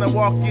 Skin I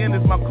walk in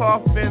is my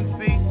coffin,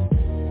 see.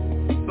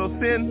 So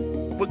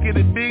sin, what can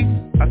it be?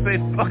 I say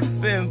fuck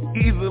sin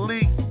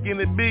easily. Can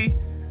it be?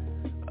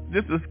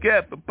 Just a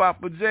scat for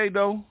Papa J,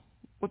 though.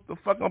 What the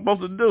fuck I'm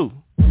supposed to do?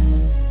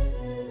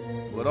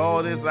 With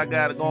all this I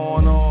got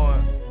going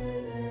on,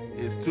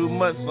 it's too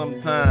much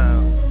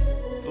sometimes.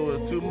 So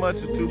it's too much.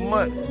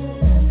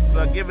 So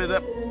I give it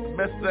up the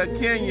best I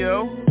can,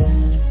 yo.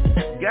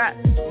 Got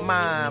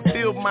mine,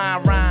 feel my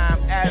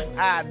rhyme as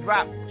I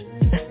drop.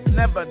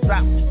 Never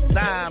drop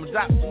dimes,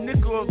 drop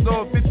nickels,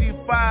 go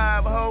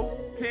 55, ho,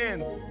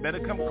 10. Better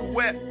come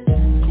correct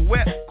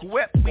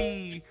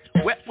me.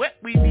 Wet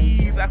with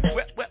these. I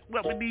sweat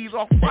with these.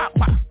 Off pop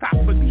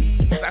stop with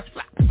these. I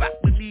slap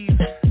with these.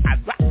 I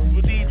drop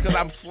with these cause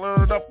I'm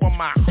slurred up on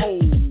my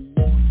hole.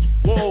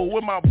 Whoa,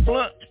 with my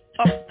blunt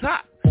up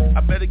top. I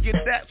better get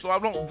that so I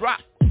don't drop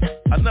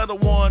another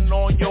one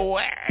on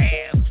your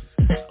ass.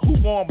 Who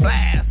gon'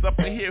 blast up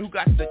in here? Who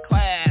got the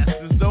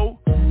classes though?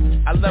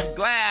 I love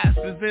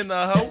glasses in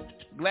the hoe.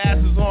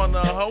 Glasses on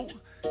the hoe.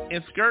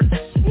 And skirts.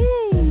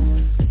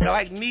 Woo. I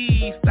like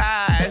knee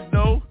size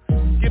though.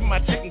 Get my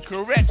chicken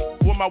correct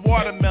with my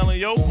watermelon,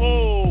 yo.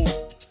 Oh,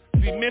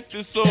 see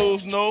Memphis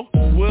souls know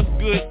what's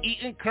good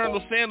eating.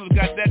 Colonel Sanders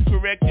got that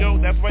correct, yo.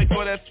 That's right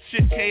for that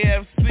shit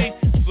KFC.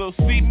 So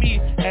see me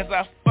as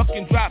I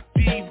fucking drop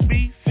these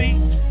BC.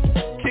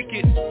 Kick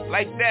it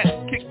like that.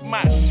 Kick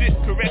my shit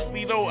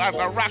correctly though as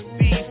I rock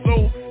these.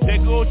 So there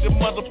goes your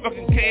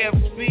motherfucking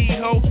KFC,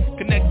 ho.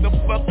 Connect the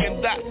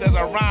fucking dots as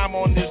I rhyme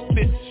on this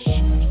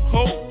bitch,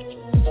 ho.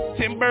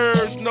 10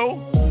 birds,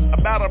 no.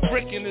 About a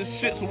brick in this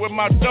shit, so with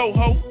my dough,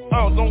 ho.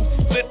 Oh, don't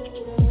slip,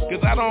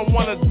 cause I don't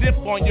wanna dip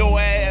on your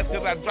ass,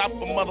 cause I drop a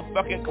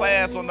motherfucking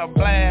class on the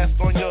blast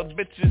on your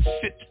bitch's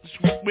shit.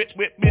 Whip,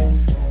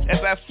 as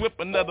I swip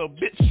another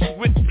bitch,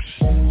 whip.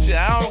 Shit,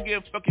 I don't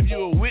give a fuck if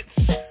you a witch.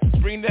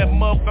 Bring that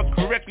motherfucker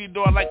correctly,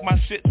 though. I like my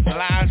shit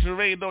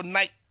lingerie, though.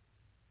 Night,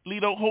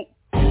 Lido, hope.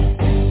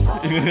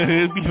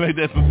 It be like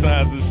that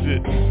sometimes and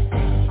shit.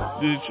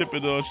 Just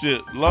tripping on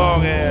shit.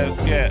 Long ass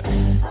cat.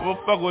 We'll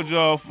fuck with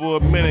y'all for a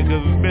minute,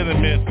 cause it's been a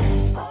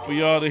minute for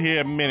y'all to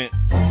hear a minute.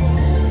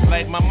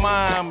 Like my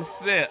mom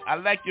said, I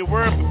like your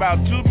words about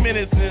 2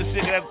 minutes and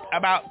shit. That's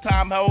about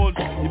time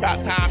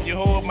you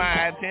hold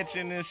my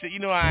attention and shit. You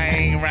know I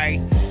ain't right.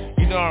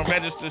 You know I'm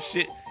registered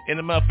shit in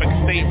the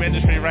motherfucking state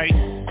registry, right?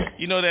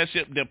 You know that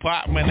shit,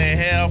 Department of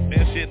Health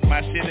and shit.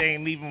 My shit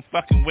ain't even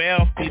fucking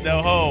wealthy,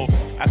 though, ho.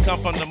 I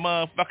come from the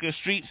motherfucking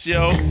streets,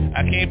 yo.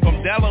 I came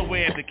from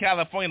Delaware to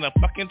California, the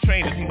fucking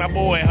train to see my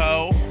boy,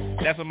 ho.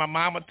 That's what my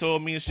mama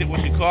told me and shit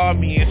when she called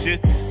me and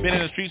shit. Been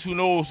in the streets, who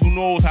knows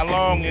how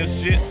long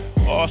and shit.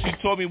 All she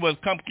told me was,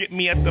 come get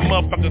me at the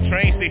motherfucking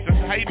train station. I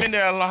said, how you been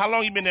there? How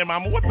long you been there,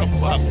 mama? What the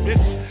fuck,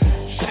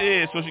 bitch?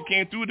 Shit, so she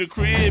came through the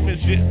crib and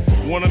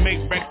shit. Wanna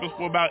make breakfast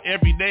for about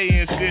every day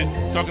and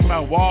shit. Talking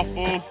about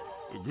waffles,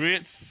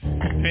 grits,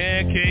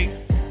 pancakes,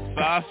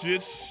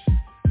 sausage,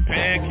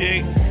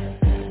 pancakes,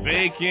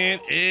 bacon,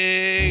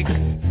 eggs,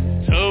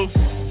 toast,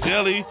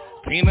 jelly,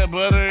 peanut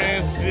butter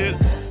and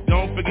shit.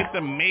 Don't forget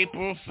the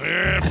maple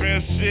syrup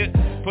and shit.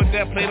 Put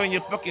that plate on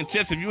your fucking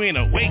chest if you ain't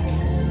awake.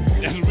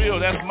 That's real,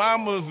 that's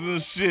mama's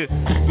and shit.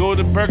 Go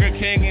to Burger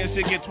King and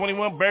shit, get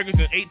 21 burgers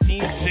and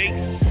 18 shakes.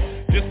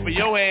 Just for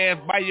your ass,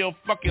 by your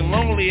fucking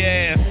lonely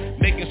ass,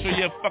 making sure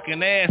your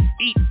fucking ass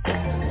eat.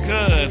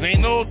 Cause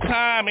ain't no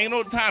time, ain't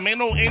no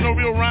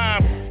real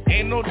rhyme.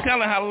 Ain't no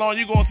telling how long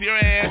you gonna see your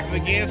ass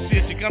again.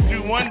 Shit, she come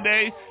through one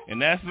day, and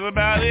that's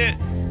about it.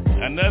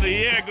 Another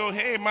year ago,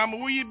 hey mama,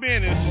 where you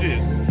been and shit?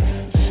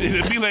 Shit,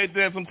 it be like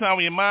that sometimes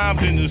when your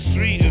mom's in the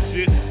street and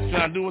shit,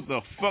 trying to do what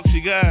the fuck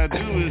she gotta do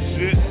and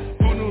shit.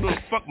 Who knew the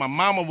fuck my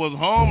mama was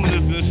homeless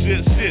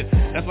and shit?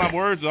 That's why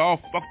words are all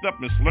fucked up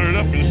and slurred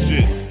up and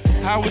shit.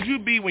 How would you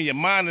be when your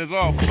mind is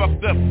all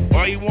fucked up?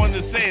 All you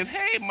wanted to say is,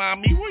 hey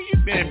mommy, where you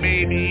been,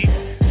 baby?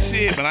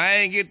 Shit, but I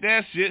ain't get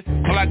that shit.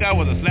 All I got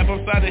was a slap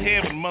upside the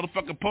head with a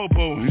motherfucking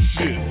popo and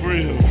shit, for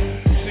real.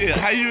 Shit,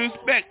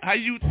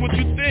 what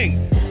you think?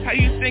 How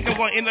you think I'm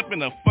gonna end up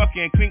in a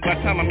fucking clink by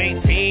the time I'm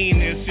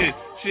 18 and shit?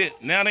 Shit,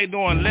 now they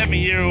doing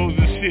 11-year-olds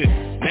and shit.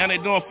 Now they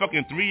doing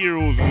fucking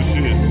 3-year-olds and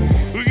shit.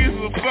 Who gives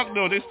a fuck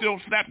though? They still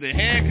slap the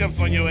handcuffs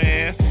on your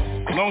ass.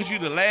 As long as you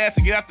the last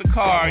to get out the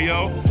car,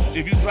 yo.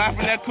 If you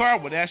driving that car,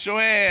 well, that's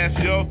your ass,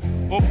 yo.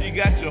 Hope you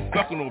got your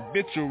fucking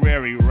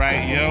obituary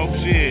right, yo.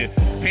 Shit.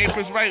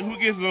 Papers right, who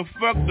gives a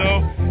fuck,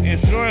 though?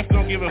 Insurance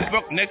don't give a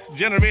fuck. Next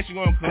generation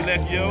gonna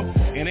collect, yo.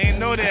 And they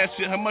know that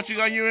shit. How much you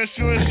got your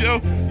insurance, yo?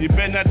 You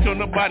better not tell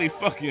nobody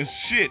fucking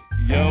shit,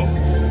 yo.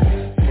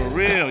 For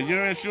real.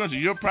 Your insurance is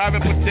your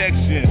private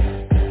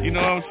protection. You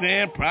know what I'm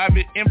saying?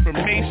 Private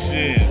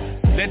information.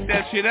 Let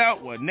that shit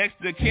out. What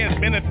next to kin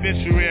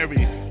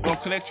beneficiary? Gonna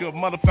collect your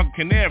motherfucking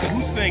canary.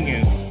 Who's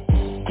singing?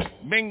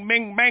 Bing,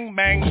 bing, bang,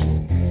 bang.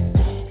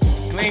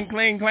 Cling,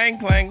 cling, clang,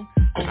 clang.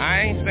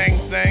 I ain't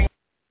sang.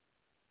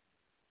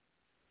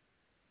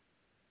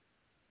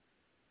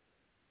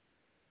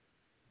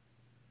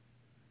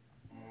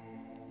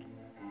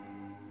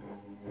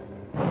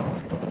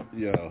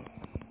 Yo,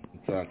 I'm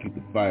trying to keep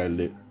the fire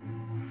lit.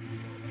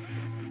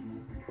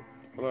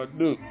 What I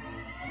do?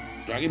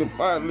 Try to keep the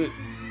fire lit.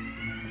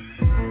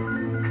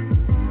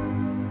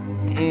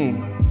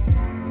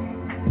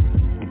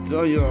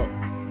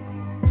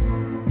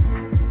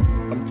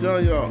 I'm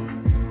telling y'all.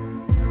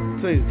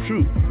 Tell you the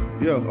truth.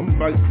 Yo,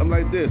 I'm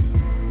like this.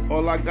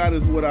 All I got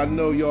is what I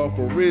know, y'all,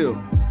 for real.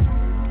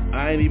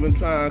 I ain't even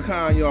trying to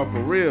con y'all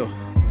for real.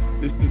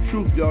 It's the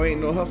truth, y'all.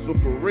 Ain't no hustle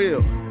for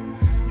real.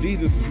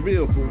 Jesus is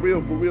real, for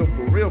real, for real,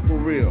 for real, for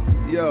real.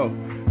 Yo,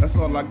 that's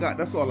all I got.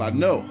 That's all I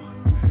know.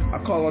 I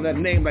call on that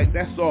name like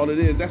that's all it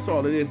is. That's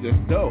all it is. That's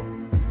dope.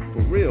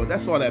 For real,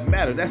 that's all that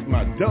matters. That's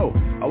my dough.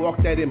 I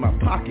walk that in my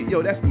pocket.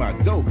 Yo, that's my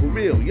dough. For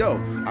real, yo.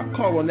 I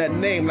call on that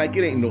name like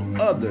it ain't no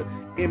other.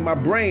 In my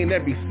brain,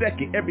 every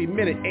second, every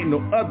minute, ain't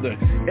no other.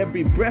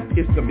 Every breath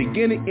is the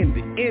beginning and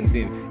the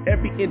ending.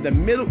 Every in the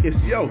middle is,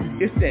 yo,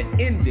 it's that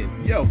ending.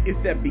 Yo, it's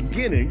that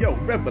beginning. Yo,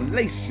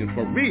 revelation,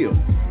 for real.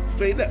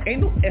 Straight up,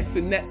 ain't no S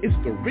in that, it's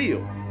the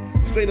real.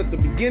 Straight up the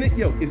beginning,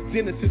 yo, it's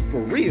Genesis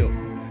for real.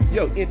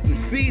 Yo,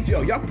 intercede,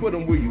 yo, y'all put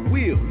them where you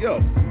will.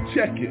 Yo,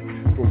 check it.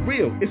 For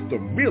real, it's the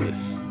realest.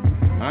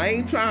 I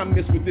ain't trying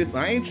to mess with this.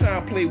 I ain't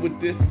trying to play with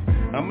this.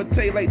 I'ma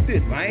tell you like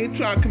this. I ain't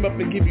trying to come up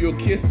and give you a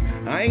kiss.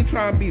 I ain't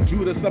trying to be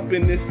Judas up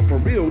in this. For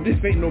real, this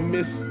ain't no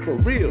miss. For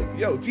real.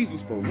 Yo, Jesus,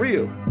 for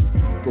real.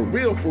 For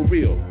real, for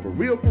real. For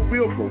real, for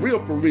real, for real,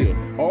 for real.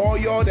 All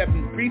y'all that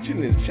be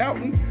preaching and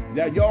shouting,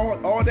 that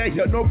y'all, all that,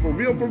 y'all know for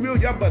real,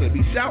 y'all better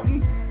be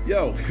shouting.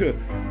 Yo,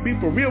 be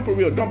for real, for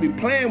real. Don't be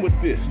playing with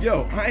this.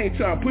 Yo, I ain't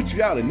trying to put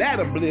you out in that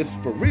bliss.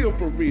 For real,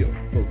 for real.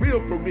 For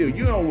real, for real.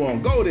 You don't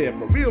want to go there.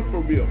 For real,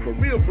 for real. For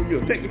real, for real.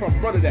 Take it from a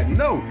brother that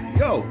know.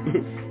 Yo,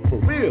 for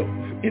real.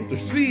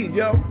 Intercede,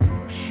 yo.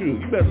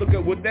 Shoot, you better look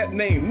at what that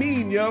name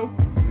mean, yo.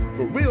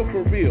 For real,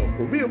 for real.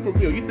 For real, for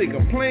real. You think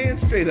I'm playing?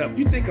 Straight up.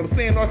 You think I'm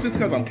saying all this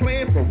because I'm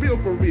playing? For real,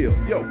 for real.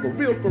 Yo, for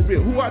real, for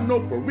real. Who I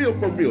know for real,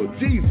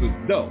 Jesus,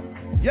 though.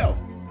 Yo,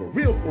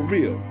 For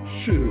real,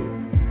 sure.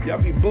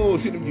 Y'all be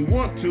bullshitting if you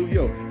want to,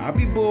 yo. I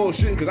be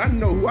bullshitting cause I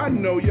know who I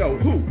know, yo.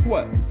 Who,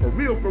 what? For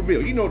real,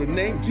 you know the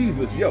name,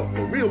 Jesus, yo.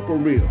 For real,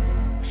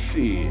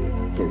 shit.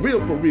 For real,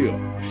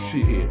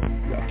 shit.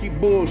 Y'all keep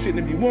bullshitting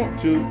if you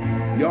want to.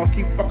 Y'all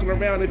keep fucking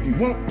around if you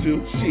want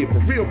to. Shit, for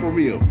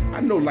real.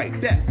 I know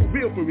like that, for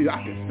real.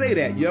 I can say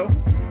that, yo.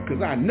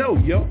 Cause I know,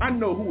 yo. I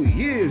know who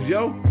he is,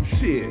 yo.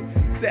 Shit.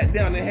 Sat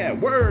down and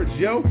had words,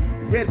 yo.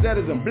 Red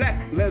letters and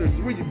black letters,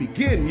 where you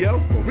begin,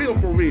 yo. For real.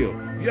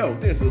 Yo,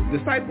 there's a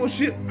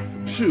discipleship.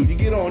 Shoot, you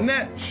get on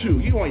that.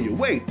 Shoot, you on your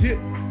way, tip.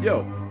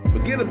 Yo,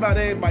 forget about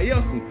everybody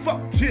else and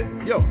fuck shit.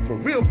 Yo, for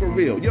real.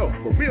 Yo,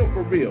 for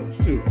real.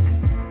 Shoot.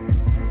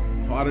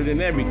 Harder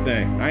than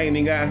everything. I ain't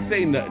even gotta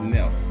say nothing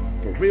else.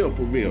 For real.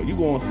 You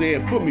gonna say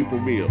it for me for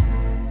real.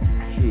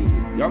 Shoot,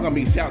 y'all gonna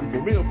be shouting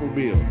for real.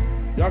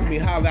 Y'all gonna be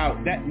hollering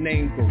out that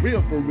name for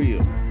real.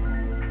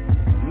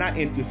 Not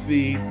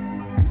intercede,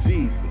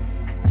 Jesus.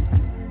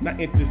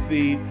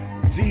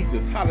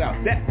 Holler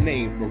out that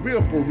name for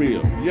real.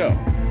 Yo,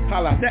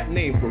 holler out that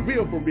name for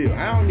real.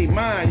 I don't need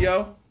mine,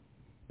 yo.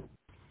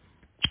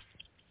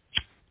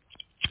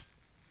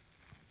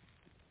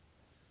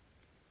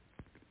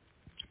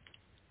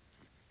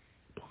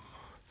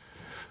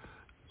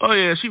 Oh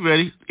yeah, she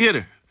ready. Hit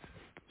her.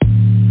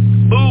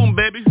 Boom,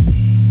 baby.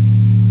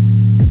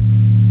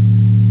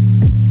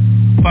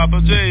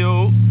 Papa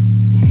J.O.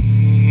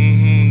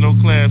 No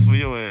class for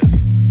your ass.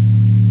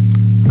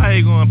 How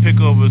you gonna pick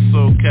over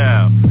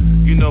SoCal?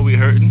 You know we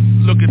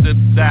hurtin'. Look at the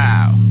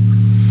dial.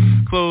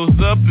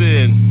 Closed up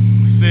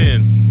in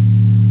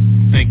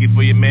sin. Thank you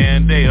for your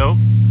mandate-o.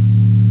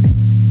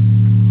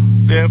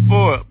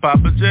 Therefore,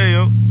 Papa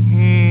J.O.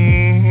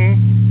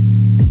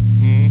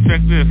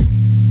 Check this.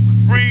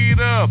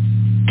 Freedom.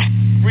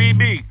 Free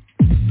me.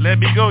 Let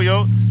me go,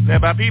 yo.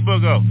 Let my people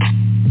go.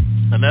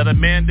 Another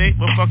mandate?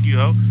 Well, fuck you,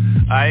 ho.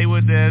 I ain't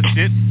with that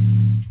shit.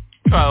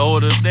 Try to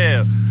hold us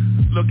down.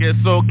 Look at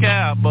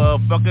SoCal,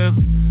 motherfuckers.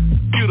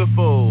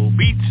 Beautiful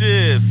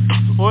beaches,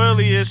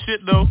 oily as shit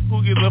though.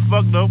 Who gives a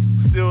fuck though?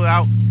 Still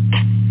out.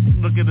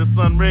 Look at the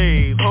sun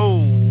rays.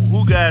 Oh,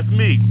 who got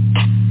me?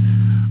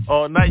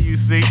 All night you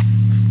see,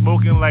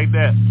 smoking like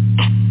that.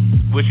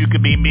 Wish you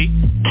could be me.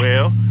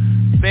 Well,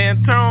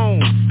 stand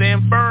tone,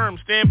 stand firm,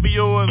 stand for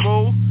yours,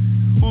 whoa.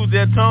 Who's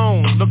that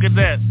tone? Look at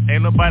that.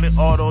 Ain't nobody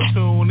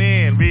auto-tune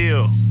in,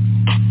 real.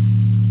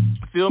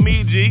 Feel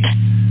me, G?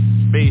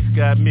 Bass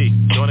got me.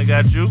 Don't it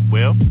got you?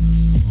 Well,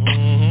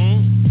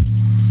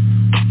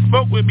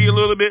 Smoke with me a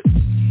little bit.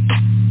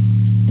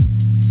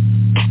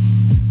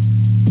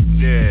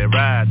 Yeah,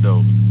 ride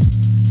though.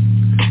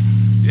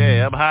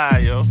 Yeah, I'm high,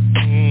 yo.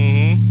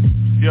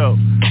 Yo,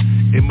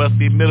 it must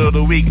be middle of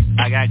the week.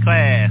 I got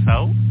class,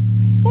 ho.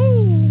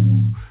 Woo.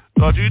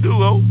 Thought you do,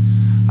 ho.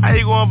 How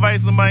you gonna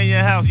invite somebody in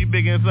your house? You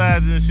big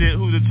inside and shit.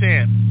 Who's the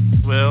champ?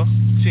 Well,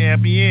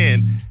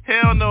 champion.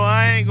 Hell no,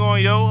 I ain't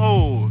going, yo.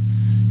 Oh.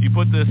 You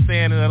put the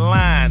sand in the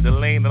line, the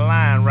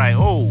line right.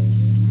 Oh,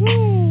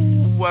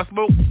 woo, I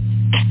smoke.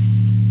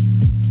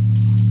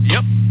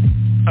 Yep,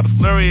 I'm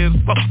slurry as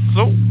fuck.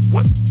 So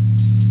what?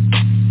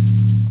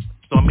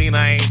 Don't mean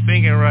I ain't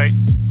thinking right.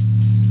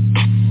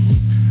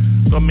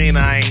 Don't mean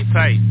I ain't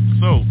tight.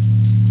 So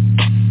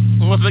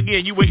once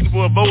again, you waiting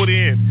for a vote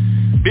in,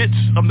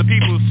 bitch. I'm the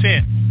people's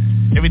champ.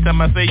 Every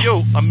time I say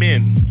yo, I'm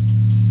in.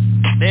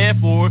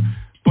 Therefore,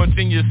 punch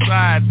in your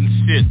sides and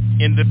shit.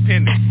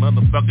 Independent,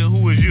 motherfucker.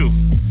 Who is you?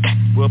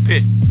 Well,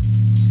 pick.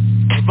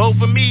 Vote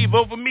for me,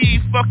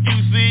 fuck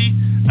you, see.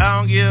 I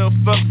don't give a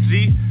fuck,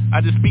 G. I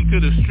just speak to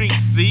the streets,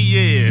 see,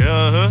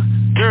 yeah,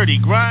 Dirty,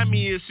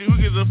 grimy and shit. Who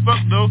gives a fuck,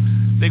 though?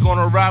 They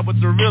gonna ride with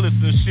the realest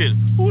and shit.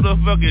 Who the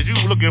fuck is you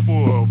looking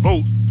for a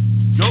vote?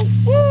 Yo,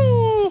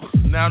 woo!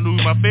 Now I know who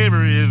my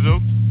favorite is, yo.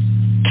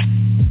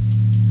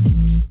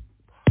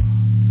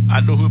 I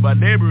know who my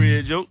neighbor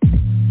is, yo.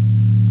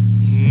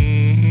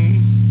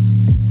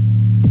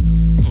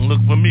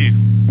 Look for me.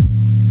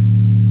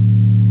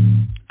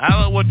 I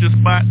don't want your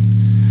spot.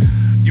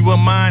 You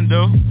want mine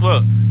though.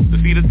 Look, to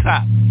see the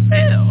top.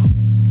 Hell.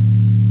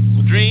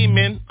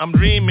 I'm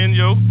dreaming,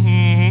 yo.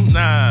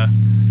 Nah,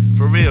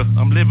 for real.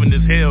 I'm living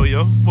this hell,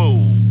 yo. Whoa.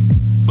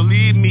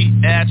 Believe me,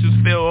 ashes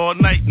fell all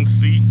night and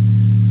see.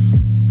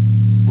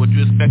 What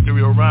you expect a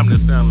real rhyme to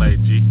sound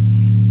like, G?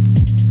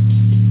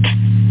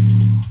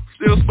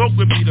 Still spoke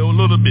with me though a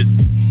little bit.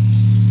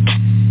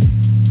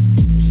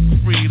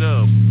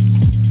 Freedom.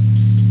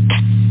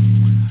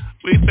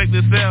 What do you expect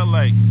to sound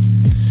like?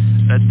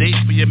 A date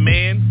for your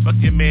man? Fuck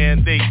your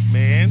man date,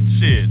 man.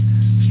 Shit.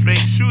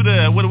 Straight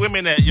shooter. Where the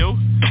women at, yo?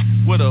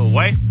 With a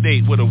wife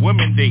date, with a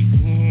woman date.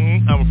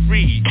 I'm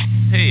free.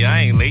 Hey,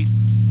 I ain't late.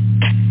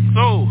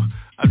 So,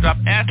 I drop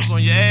asses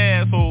on your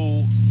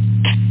asshole.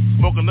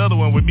 Smoke another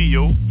one with me,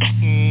 yo.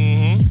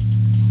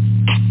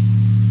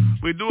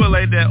 We do it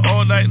like that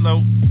all night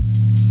low.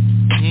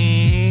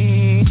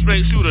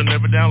 Straight shooter,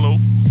 never down low.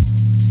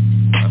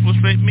 That's what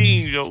straight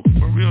means, yo.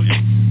 For real, yo.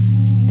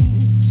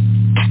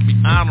 Be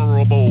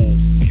honorable,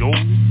 yo.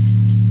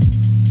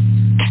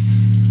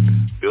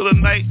 Feel the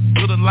night,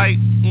 feel the light.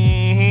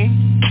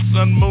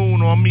 Sun,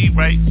 moon, or on me,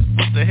 right?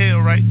 What the hell,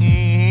 right?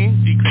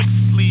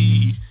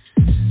 Eclipse,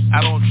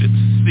 I don't trip,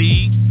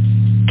 see.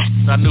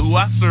 I know who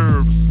I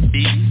serve.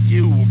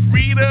 You,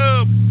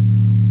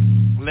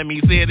 freedom. Let me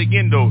say it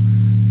again, though.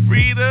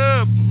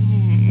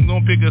 Freedom.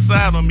 Don't pick a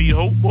side on me,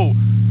 ho.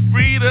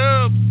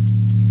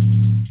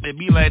 Freedom. It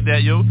be like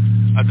that, yo.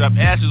 I drop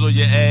ashes on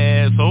your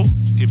ass, ho.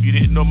 If you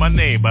didn't know my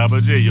name,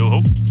 Baba J, yo,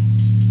 ho.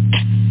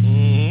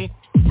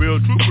 Real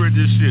trooper in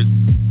this shit.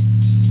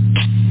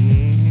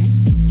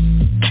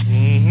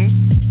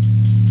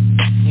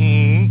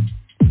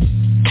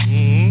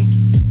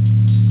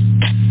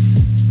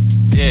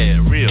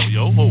 Yeah, real,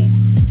 yo, ho.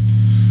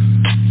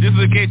 Just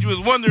in case you was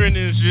wondering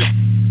this shit.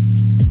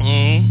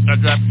 I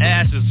drop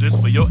ashes just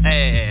for your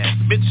ass,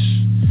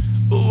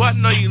 bitch. Ooh, I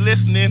know you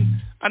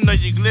listening.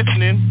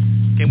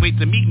 Can't wait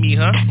to meet me,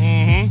 huh?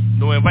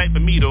 Don't invite for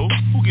me, though.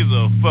 Who gives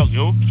a fuck,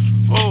 yo?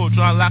 Oh,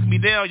 trying to lock me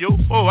down, yo.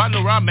 Oh, I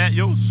know where I'm at,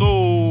 yo.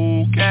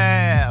 So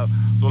cal.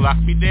 So lock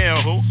me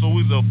down, ho. So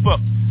who's the fuck?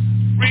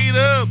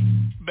 Freedom.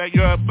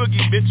 Backyard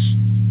boogie,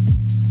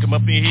 bitch. Come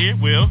up in here,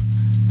 well,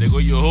 there go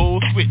your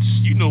whole switch.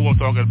 You know what I'm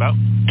talking about.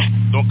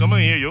 Don't come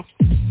in here, yo.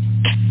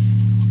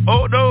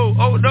 Oh, no.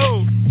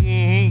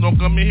 Don't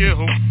come in here,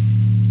 ho.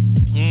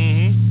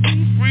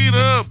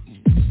 Freedom.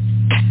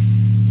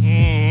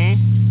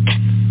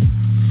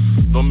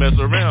 Don't mess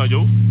around,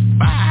 yo.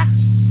 Bye.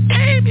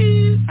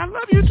 Baby, I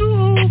love you too,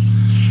 ho.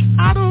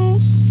 I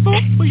don't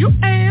vote for your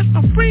ass.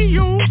 I'm free,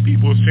 yo.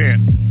 People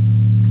chant.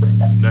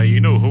 Now you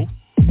know, ho.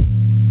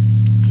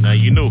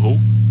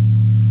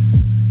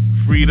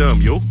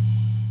 Freedom, yo.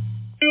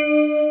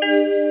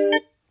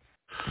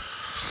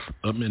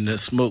 I'm in that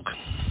smoke.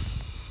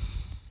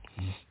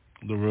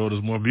 The world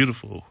is more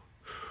beautiful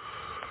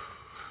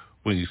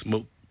when you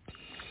smoke.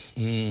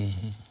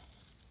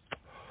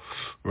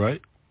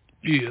 Right?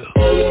 Yeah.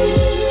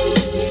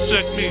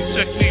 Check me,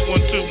 1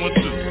 2 1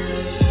 2.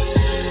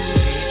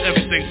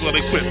 Everything's well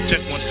equipped.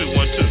 Check 1 2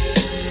 1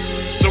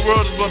 2. The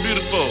world is more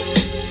beautiful.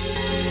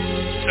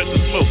 Check the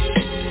smoke.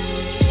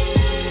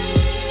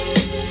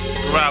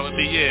 Ride with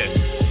me, yeah.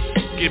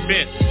 Get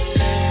bent.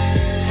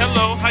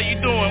 Hello, how you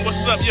doing?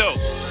 What's up, yo?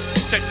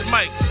 Check the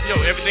mic.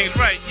 Yo, everything's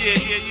right.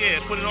 Yeah.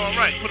 Put it on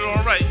right.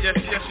 Yes,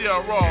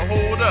 yeah, raw.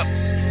 Hold up.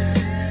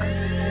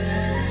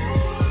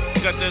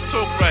 Got that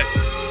talk right.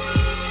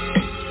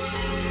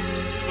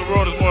 The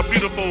world is more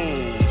beautiful.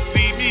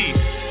 See me.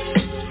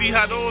 See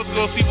how those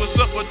go. See what's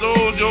up with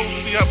those, yo.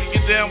 See how we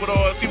get down with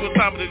all. See what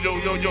time it is, yo.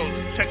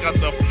 Check out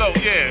the flow,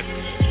 yeah.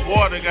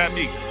 Water got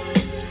me.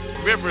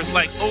 Rivers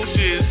like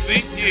oceans,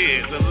 see?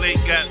 Yeah, the lake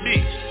got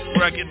me.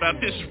 Where I get my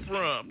fish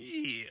from.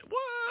 Yeah,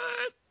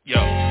 what? Yo.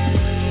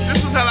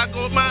 This is how I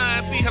go with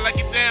mine. See how I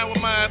get down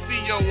with mine.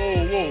 See, yo,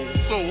 whoa.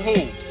 So, ho.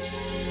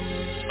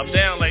 I'm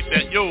down like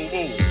that, yo,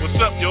 whoa. What's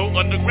up, yo?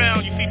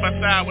 Underground, you see my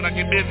side when I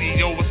get busy.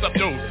 Yo, what's up,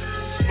 yo?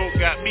 Smoke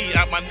got me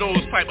out my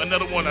nose pipe,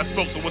 another one I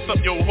smoke. So what's up,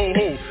 yo, ho.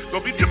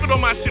 Don't be tripping on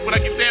my shit when I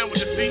get down with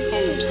the C,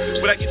 ho.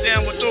 When I get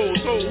down with those,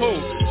 ho.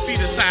 See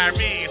the siren,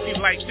 see the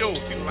light, yo.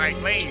 See the light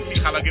lane,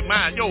 see how I get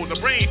mine, yo. The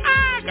brain,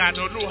 God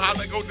don't know how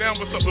I go down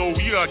with something. Oh,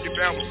 yeah, I get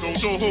down with those,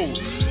 ho.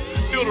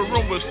 Fill the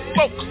room with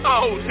smoke,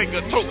 oh, take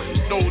a toke,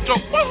 no joke,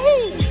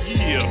 woohoo,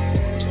 yeah.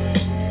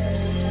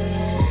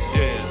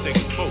 Yeah, take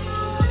a smoke.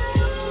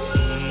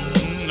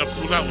 Now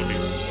cool out with me.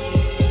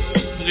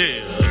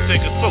 Yeah,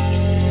 take a smoke.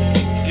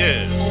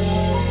 Yeah.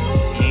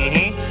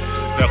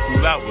 Now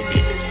cool out with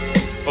me.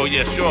 Oh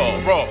yeah,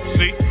 sure, raw,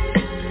 see?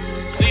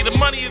 See, the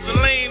money is the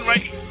lane,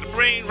 right? The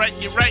brain, right?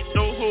 You're right,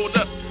 don't hold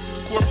up.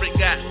 Corporate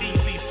got me,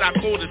 see,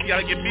 stockholders,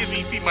 gotta get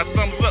busy, see my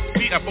thumbs up,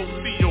 see, I both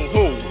see your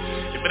ho.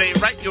 If it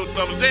ain't right, yo,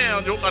 thumbs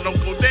down, yo, I don't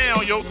go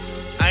down, yo.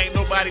 I ain't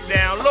nobody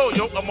down low,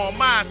 yo, I'm on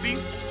mine, see?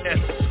 S,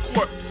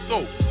 Corp,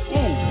 so,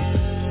 ooh.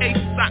 Ace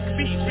stock,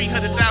 see,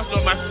 300,000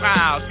 on my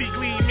style, see,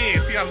 gleam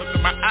in, see, I look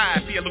at my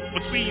eyes, see, I look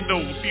between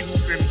those, see who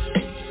can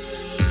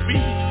be.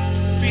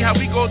 See how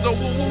we go, though,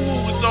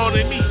 woo, it's all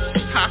in me.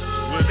 Ha,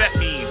 what does that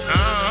mean,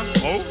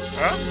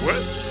 what?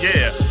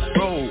 Yeah,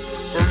 bro,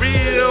 for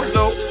real,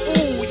 though,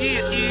 ooh,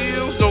 yeah,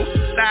 ill, though,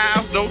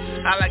 style, though,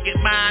 I like it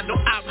mine, though,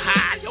 I'm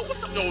high, yo,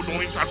 what's up, though, don't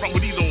even talk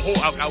with these old hoes,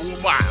 I got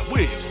mine,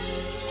 where?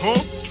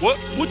 Huh?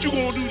 What you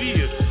gonna do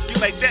there? Get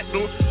like that,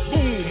 though,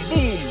 boom,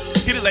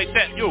 hit it like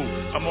that, yo,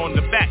 I'm on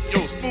the back,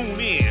 yo, spoon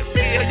in,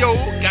 yeah, yo,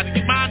 gotta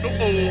get mine, though,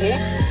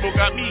 smoke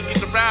got me,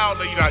 get the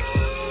rowdy, like,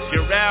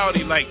 get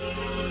rowdy, like,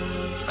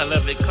 I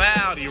love it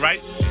cloudy,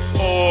 right?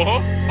 Oh,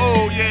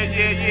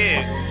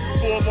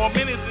 yeah. 4 more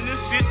minutes in this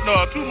shit.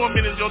 No, 2 more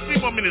minutes, yo,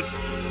 3 more minutes.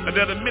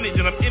 Another minute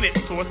and I'm in it,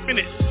 so I spin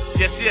it.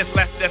 Yes,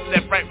 left,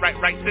 right.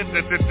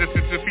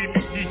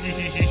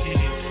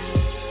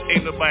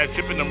 Ain't nobody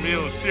tripping, I'm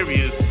real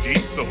serious, G.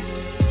 So,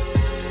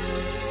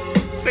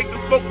 take the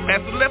smoke, pass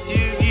the left,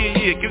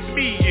 yeah, give it to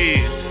me,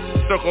 yeah.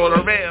 Circle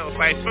around,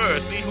 fight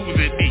first, see who's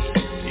it be.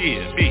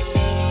 Yeah, be.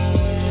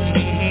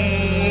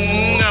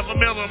 Now for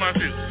mail on my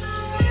shit.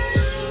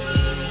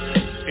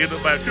 Ain't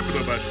nobody tripping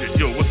on my shit.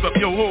 Yo, what's up?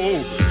 Yo,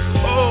 ho.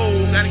 Oh,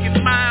 gotta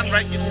get mine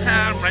right, get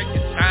time right,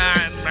 get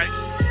time right.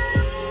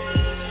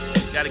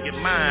 Gotta get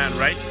mine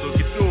right, so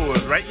get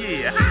yours right?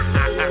 Yeah.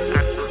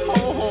 Ho,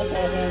 ho, ho,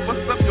 ho.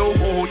 What's up, yo?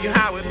 Ho, ho, you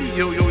high with me?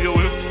 Yo, yo, yo.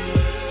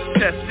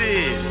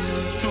 Tested.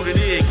 Tooted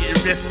in,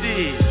 getting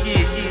rested.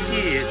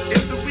 Yeah.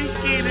 It's the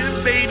weekend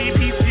and baby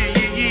peace.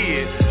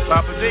 Yeah.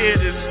 Papa Day in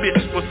this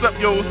bitch. What's up,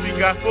 yo? See,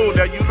 got full.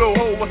 Now you know,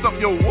 ho. What's up,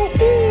 yo?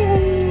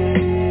 Woo-hoo.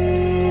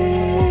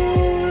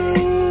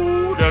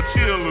 Now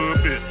chill a little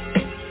bit.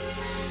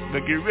 Now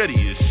get ready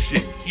and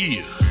shit.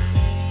 Yeah.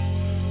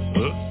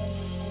 Huh?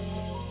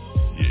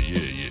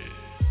 Yeah.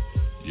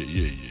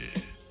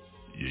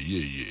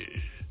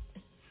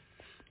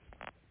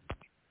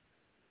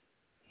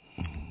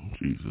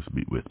 Jesus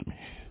be with me.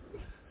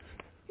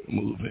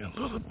 Move in a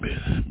little bit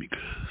because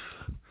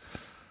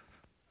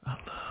I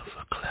love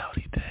a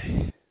cloudy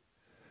day.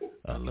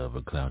 I love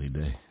a cloudy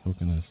day. What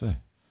can I say?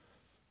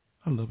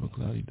 I love a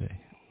cloudy day.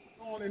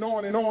 On and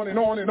on and on and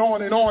on and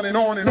on and on and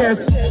on and on.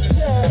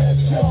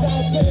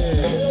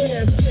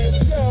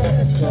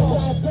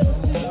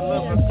 I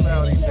love a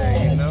cloudy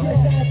day, you know.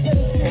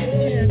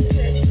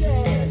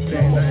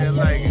 Ain't nothing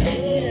like it.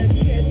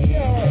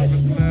 I love a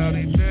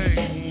cloudy day.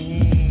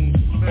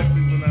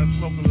 Especially when I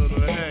smoke a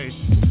little hay.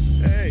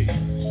 Hey,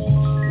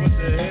 what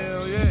the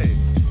hell, yeah.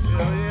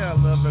 Hell yeah, I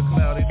love a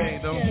cloudy day,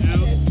 don't you?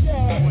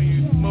 When you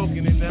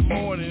smoking in that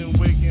morning,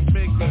 waking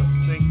big up.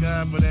 Thank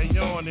God for that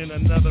yawn and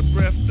another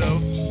breath, though.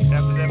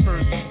 After that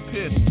person's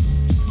pissed.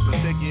 So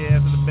take your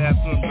ass to the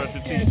bathroom, brush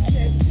your teeth.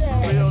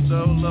 For real,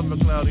 though, love a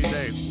cloudy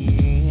day.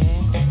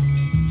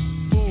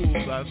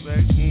 Fools, I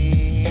say.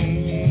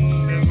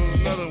 There goes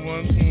another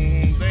one.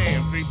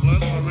 Damn, 3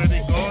 blunts already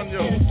gone,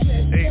 yo.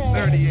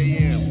 8:30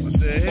 a.m. What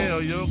the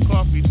hell, yo?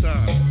 Coffee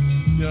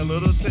time. Tell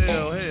little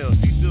tell, hell,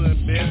 she's still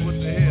in bed. What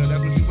the hell?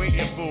 That's what you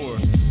waiting for.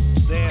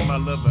 Damn, I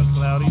love a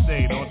cloudy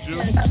day, don't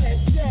you?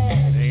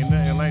 Ain't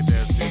nothing like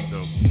that shit,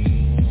 though.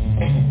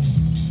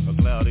 A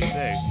cloudy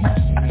day.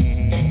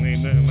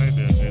 Ain't nothing like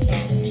that shit,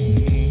 though.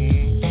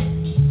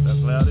 A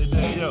cloudy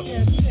day, yo.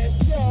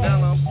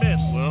 Now I'm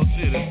bent. Well,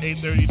 shit, it's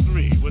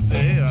 8:33. What the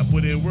hell? I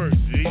put in work,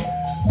 G.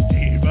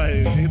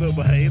 Ain't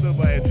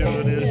nobody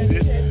doing this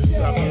shit.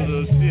 Talking a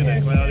little shit, a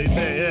cloudy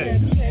day, hey.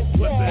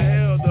 What the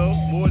hell, though?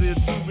 More than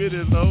 2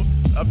 minutes, though.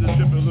 I'm just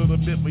tripping a little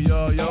bit for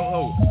y'all, yo,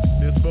 ho.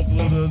 Just smoke a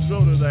little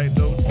Joe tonight,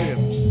 though, shit.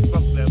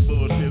 Fuck that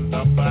bullshit,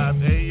 it's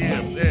 5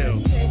 a.m.,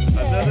 damn.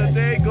 Another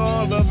day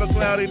gone, love a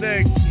cloudy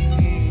day.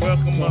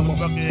 Welcome,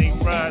 motherfucker,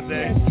 ain't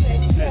Friday.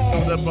 Shit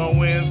showed up on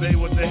Wednesday,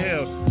 what the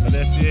hell?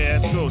 Unless your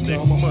ass go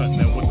next month,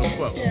 now what the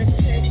fuck?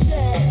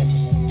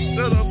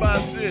 Shut up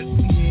about shit.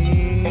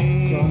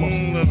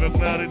 Love a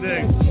cloudy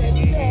day.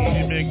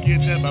 You been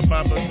kidnapped by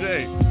Papa J.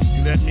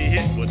 You let me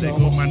hit, but they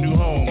go my new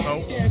home,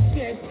 ho.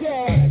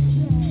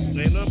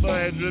 Ain't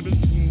nobody dripping.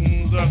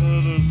 Talk a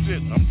little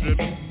shit, I'm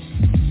dripping.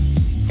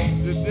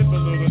 Just dip a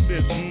little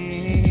bit.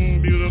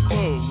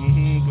 Beautiful.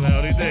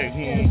 Cloudy day.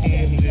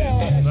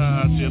 Yeah.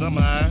 Nah, shit, I'm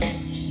high.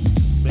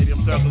 Maybe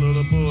I'm talking a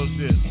little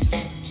bullshit.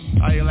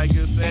 How you like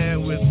your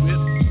sandwich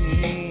with?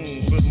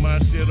 Put my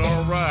shit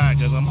on ride,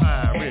 cause I'm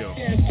high, real.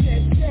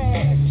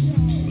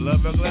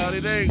 Love a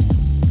cloudy day.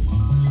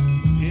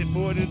 Hit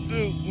 42.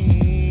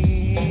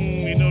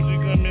 You know she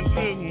coming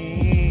through.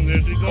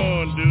 There she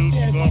going, dude.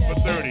 She's going for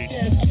 30.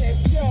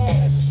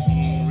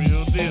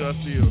 Real deal, I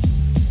feel.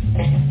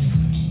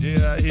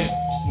 Yeah, I hit.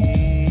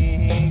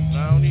 I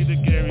don't need to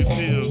carry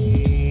pills.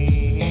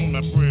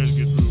 My prayers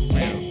get through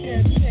real.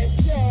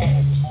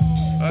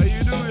 How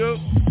you do, yo?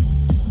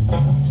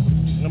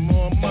 I'm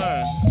on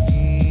mine.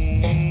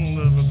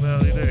 Love a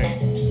cloudy day.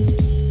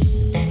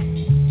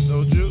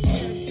 Don't you?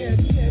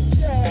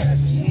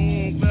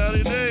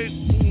 Cloudy day.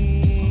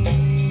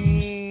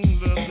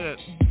 Love that.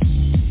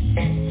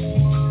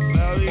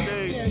 Cloudy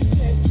day.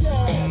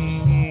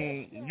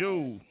 Yo.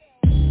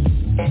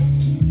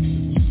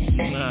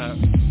 Nah.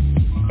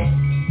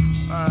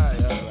 Alright.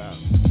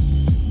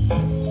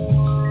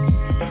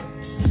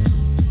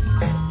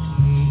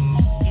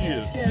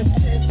 Yeah.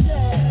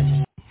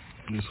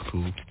 It's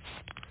cool.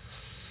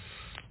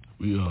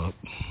 We up.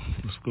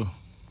 Let's go.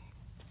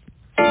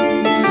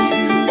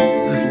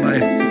 This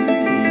life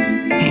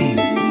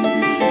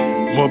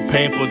more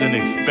painful than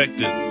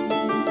expected.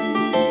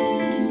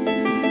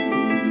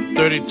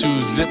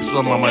 32 zips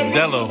on my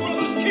Modelo.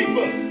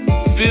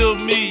 Feel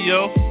me, yo.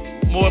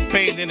 More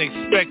pain than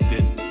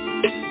expected.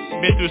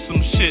 Been through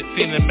some shit,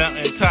 seen the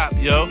mountaintop,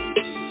 yo.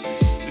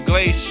 The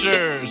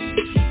glaciers,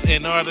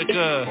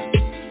 Antarctica,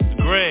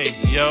 gray,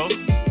 yo.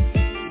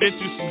 Been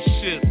through some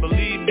shit,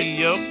 believe me,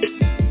 yo.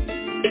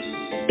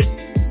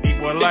 Need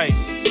more light.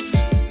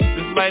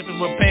 This life is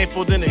more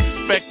painful than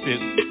expected.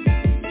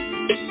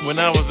 When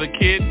I was a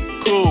kid,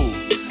 cool.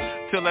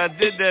 Till I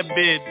did that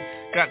bit.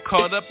 Got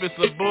caught up in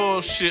some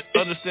bullshit.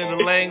 Understand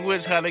the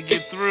language, how to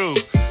get through.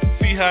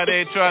 See how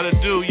they try to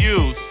do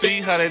you.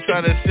 See how they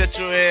try to set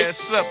your ass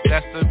up.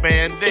 That's the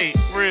Band-Aid,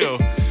 real.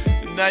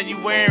 Now you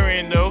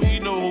wearing though, you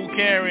know who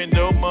caring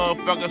though.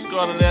 Motherfucker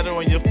scarlet letter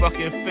on your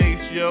fucking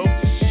face, yo.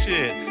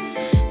 Shit.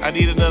 I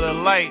need another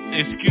light.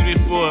 Excuse me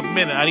for a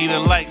minute. I need a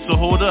light, so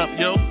hold up,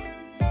 yo.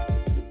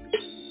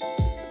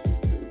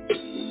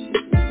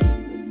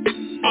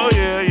 Oh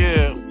yeah.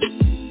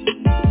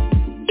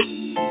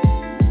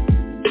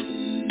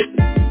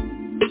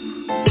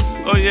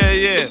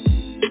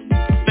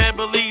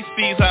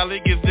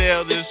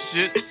 hell this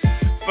shit.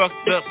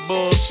 Fucked up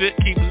bullshit,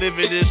 keep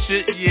living this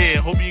shit,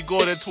 yeah. Hope you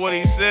go to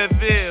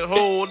 27,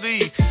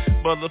 holy.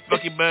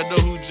 Motherfucking man know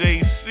who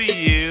JC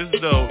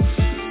is, though.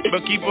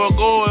 But keep on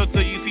going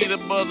till you see the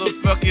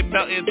motherfucking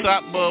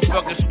mountaintop,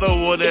 motherfucking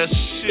slow on that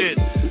shit.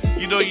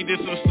 You know you did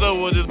some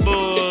slow on this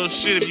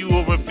bullshit if you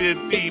over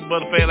 50,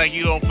 motherfucker, like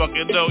you don't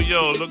fucking know.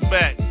 Yo, look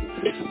back.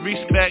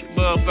 Respect,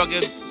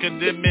 motherfuckers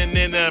condemning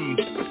in them.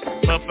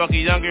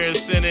 Motherfucking younger and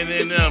sinning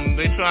in them.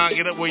 They try and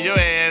get up where your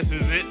ass is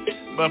it.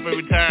 Motherfucker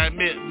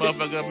retirement,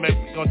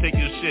 motherfucker gonna take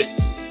your shit.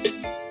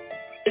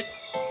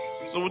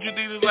 So what you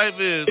think this life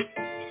is?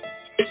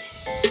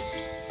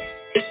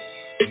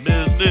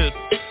 Business,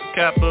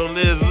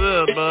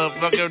 capitalism,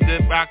 motherfucker,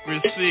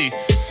 democracy.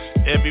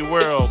 Every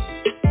world.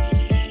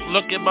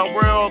 Look at my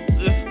world,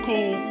 it's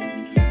cool.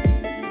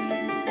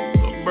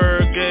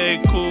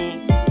 ByrdGang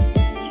cool.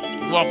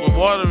 Walk with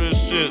water and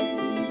shit.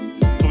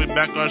 So we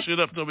back our shit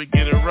up till we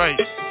get it right.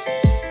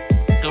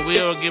 Cause we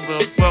don't give a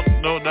fuck,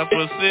 no, that's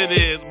what sin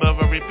is,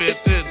 motherfucker,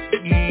 repentance.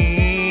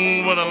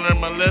 Wanna learn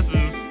my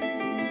lessons.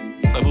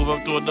 I move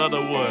up to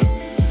another one.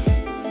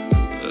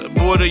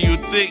 More than you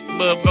think,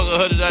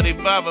 motherfucker,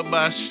 195 of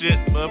my shit.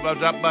 Motherfucker, I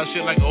drop my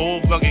shit like a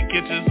whole fucking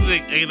kitchen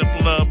sink. Ain't a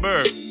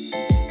plumber.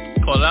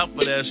 Call out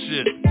for that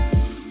shit.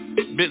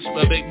 Bitch,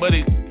 I make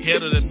money,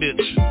 handle that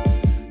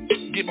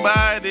bitch. Get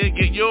mine in,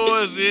 get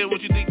yours in.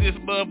 What you think this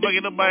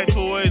motherfucker nobody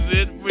toys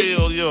in?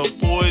 Real, yo,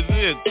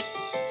 poison.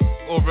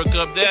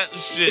 Overcome that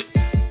shit.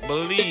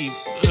 Believe.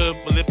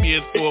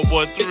 Philippians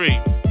 4:1-3.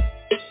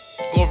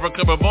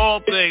 Overcome of all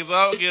things.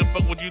 I don't give a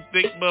fuck what you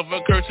think,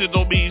 motherfucker. Curses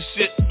don't mean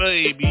shit,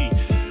 baby.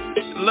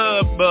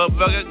 Love,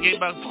 motherfucker. Get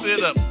my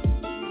shit up.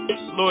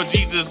 Lord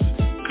Jesus,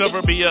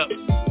 cover me up.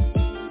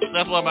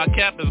 That's why my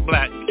cap is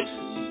black.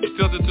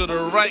 Tilted to the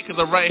right, cause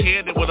I'm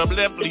right-handed when I'm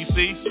left-handed,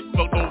 see?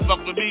 Don't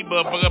fuck with me,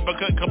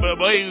 motherfucker, come up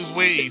my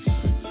ways.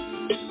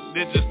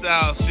 Ninja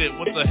style shit,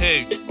 what the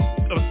heck?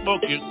 I'm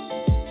smoking.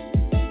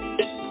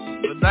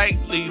 The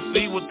nightly,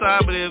 see what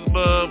time it is,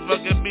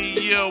 motherfucker,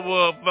 me, yo,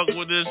 motherfucker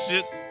with this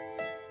shit.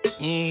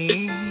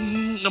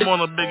 I'm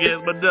on a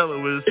big-ass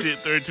Modelo with this shit,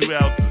 32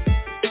 ounces.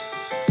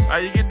 How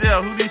you get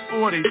down? Who these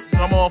 40?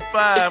 I'm on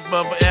 5,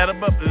 motherfucker, add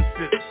them up this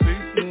shit, see?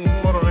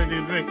 Hold on, I need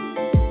a drink.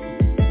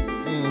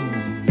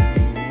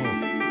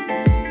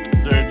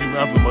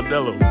 From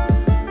Modelo.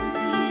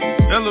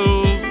 Hello.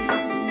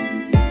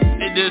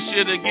 Hit this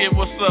shit again.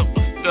 What's up,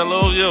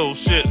 fellow? Yo,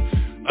 shit.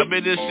 I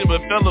made this shit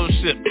with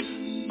fellowship.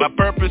 My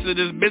purpose in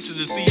this bitch is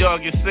to see y'all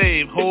get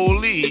saved.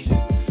 Holy.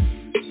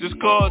 Just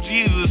call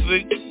Jesus,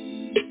 see?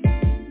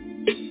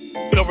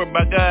 Covered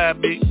by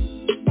God, B.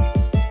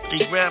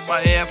 He grabbed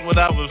my ass when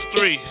I was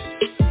 3.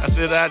 I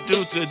said I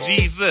do to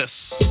Jesus.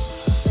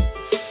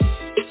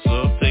 So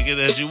take it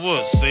as you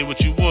want. Say what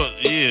you want.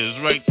 Yeah, it's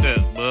right there.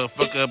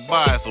 Motherfucker,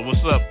 bye. So what's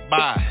up?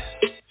 Bye.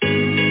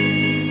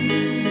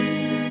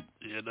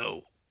 You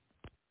know.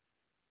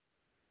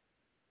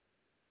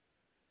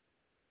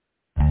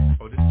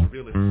 Oh, this is the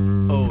realest.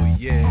 Oh,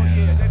 yeah. Oh,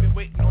 yeah. They've been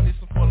waiting on this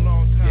one for a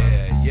long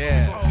time.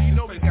 Yeah. Oh, you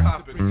know we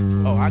got to.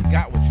 Oh, I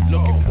got what you're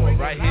looking for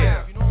right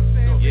here. You know what I'm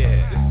saying?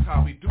 Yeah. This is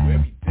how we do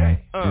every day.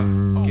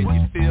 Can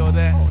you feel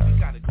that? Oh, you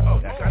gotta go.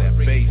 That's that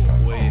bass,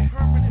 boy.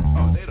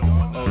 Oh, they don't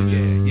want Oh,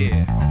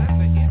 yeah. Oh, that's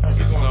the end.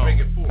 We're gonna bring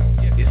it forward.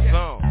 It's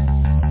on.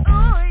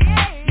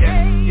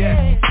 Yeah.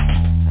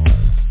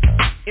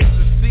 It's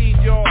the seed,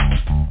 y'all.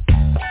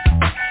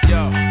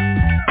 Yo.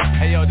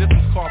 Hey, yo, this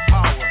is called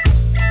power.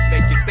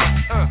 Make you think,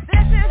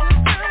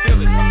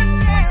 feel it.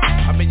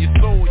 I'm in your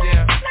soul,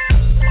 yeah.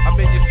 I'm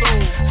in your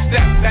soul.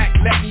 Step back,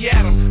 let me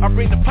at 'em. I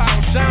bring the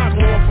power, shine,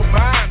 more for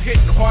mine.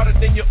 Hitting harder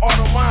than your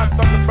auto mind.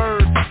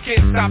 Thunderbird,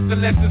 can't stop the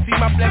lesson. See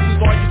my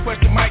blessings, all you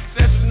question, Mike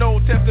Sessions. No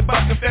tested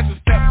by confession.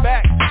 Step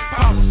back,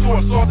 power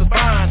source, all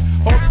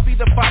divine. Holy be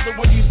the Father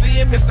when you see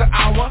him, Mr.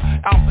 Hour.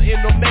 Alpha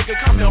and Omega,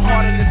 coming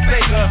harder than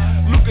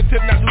Sega.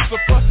 Lucrative, not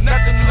Lucifer.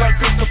 Nothing new like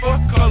Christopher.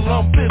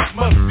 Columbus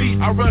must be.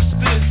 I rush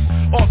this.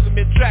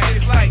 Ultimate track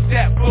is like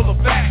that, full of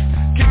facts.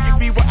 Can you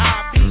be what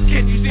I be?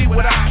 Can you see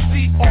what I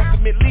see?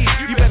 Ultimately,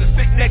 you better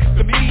sit next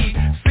to me.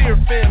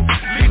 Seraphim,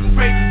 leading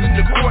praises in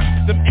the court.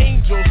 Them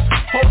angels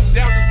holding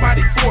down this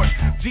mighty fort.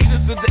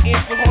 Jesus is the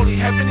answer. Holy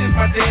heaven is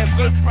my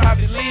dancer.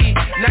 Privately,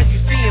 now you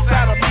see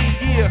inside of me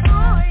here.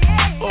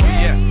 Oh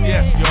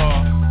yes,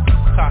 y'all.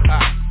 Haha.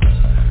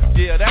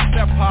 Yeah, that's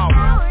that power.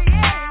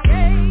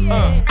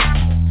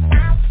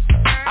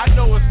 I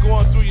know it's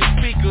going through your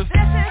speakers.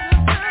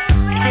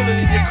 Feel it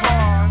in your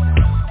car.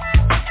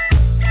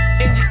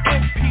 In your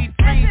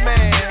MP3,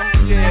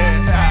 man.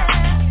 Yeah.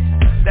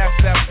 That's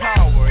that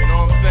power, you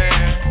know what I'm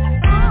saying?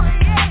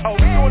 Oh,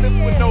 we doing this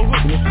with no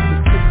hook.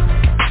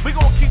 We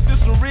gonna keep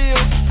this a real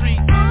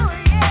street.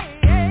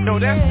 No,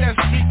 that's that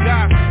street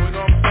gospel, you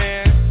know what I'm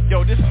saying?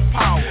 Yo, this is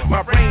power.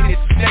 My brain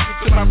is connected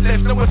to my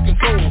flesh, no one's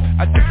control.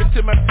 I dip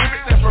into my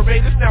spirit,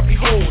 separated, now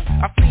behold.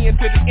 I flee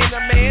into the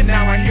inner man,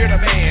 now I hear the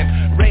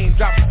man.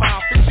 Raindrops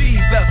fall for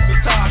Jesus.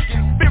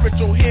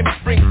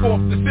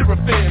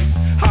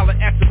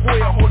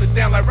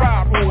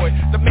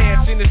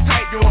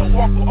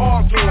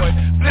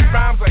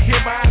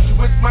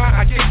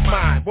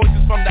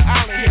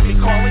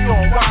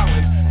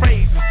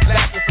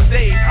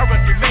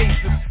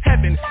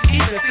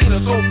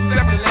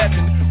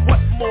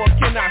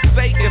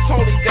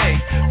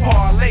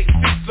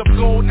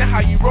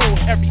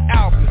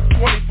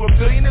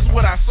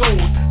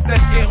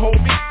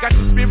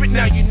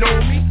 Now you know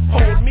me,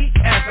 hold me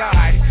as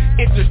I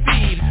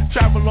intercede.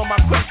 Travel on my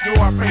quest, yo,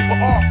 I pray for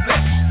all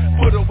flesh.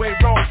 Put away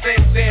wrong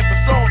things, stand for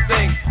strong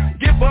things.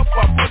 Give up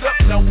or put up,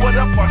 now what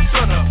up or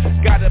shut up.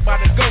 Got it by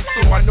the ghost,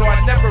 so I know I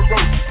never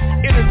wrote.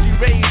 Energy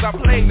rays, I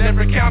play,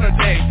 never count a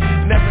day.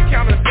 Never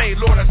count a day,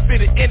 Lord, I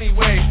spit it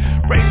anyway.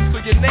 Praises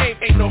to your name,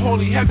 ain't no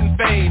holy heaven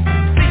fame.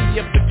 See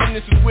if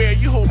forgiveness is where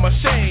you hold my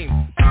shame.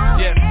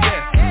 Yes,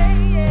 yes.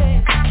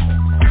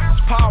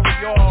 It's power,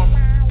 y'all.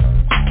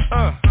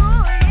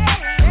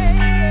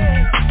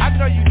 I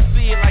know you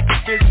see it like a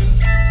vision.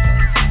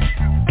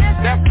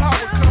 That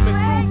power coming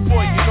through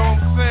for you, know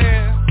what I'm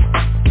saying?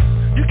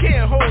 You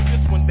can't hold this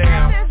one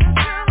down.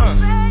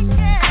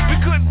 We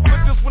couldn't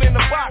put this one in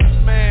the box,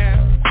 man.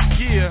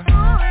 Yeah.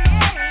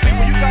 See,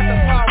 when you got the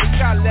power,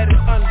 you gotta let it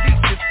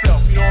unleash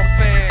itself, you know what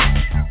I'm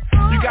saying?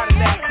 You gotta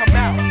let it come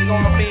out, you know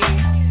what I mean?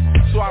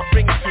 So I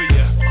bring it to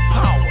you.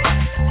 Power.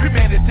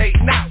 Premeditate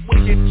not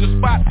when you hit your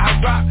spot.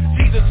 I rock.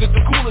 Jesus is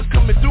the coolest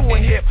coming through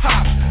in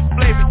hip-hop.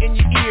 Flavor in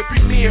your ear,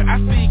 premier, I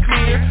see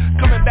clear.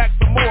 Coming back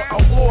for more,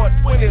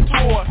 award-winning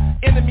tour.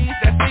 Enemies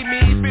that see me,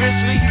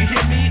 spiritually, you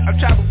hear me? I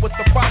travel with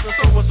the Father,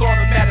 so it's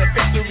automatic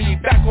victory.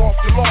 Back off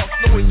your loss,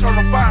 no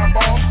eternal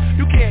fireball.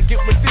 You can't get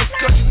with this,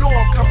 cause you know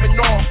I'm coming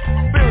off.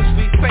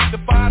 Spiritually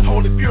sanctified,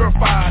 holy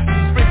purified.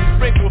 Sprinkle,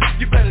 sprinkle,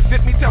 you better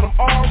dip me, tell them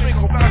all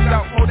wrinkle. Flash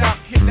out, hold out,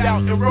 hit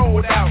out, and roll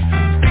it out.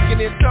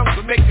 Speaking in tongues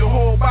will make your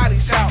whole body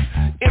shout.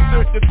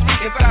 Insert the 3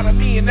 inside of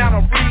me and now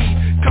I'm free.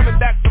 Coming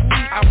back for me,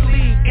 I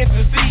bleed,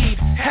 intercede.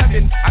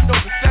 Heaven, I know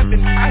the 7,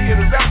 I hear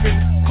the rapping.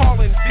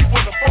 Calling,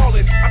 before the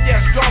falling, I'm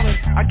yes, yawling.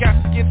 I got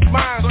to get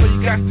mine, so you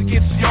got to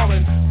get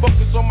yawling.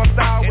 Focus on my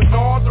style in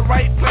all the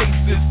right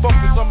places.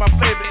 Focus on my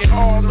flavor in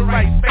all the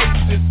right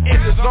spaces. In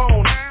the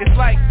zone, it's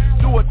like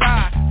do or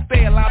die.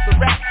 Stay alive to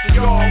rap, so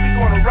y'all, we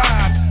gonna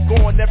ride.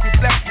 Going every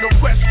step, no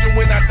question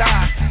when I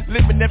die.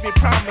 Living every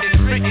promise,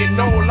 written,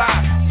 no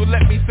lie. So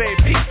let me say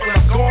peace, when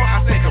I'm gone,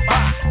 I say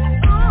goodbye.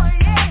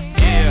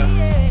 Yeah.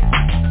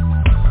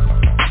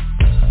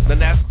 Then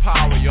that's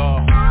power,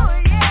 y'all.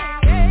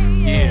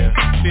 Yeah,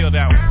 feel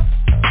that one.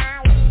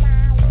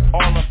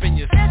 All up in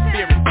your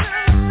spirit.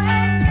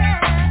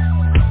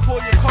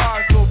 Pull your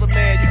cars over,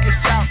 man, you can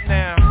shout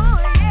now.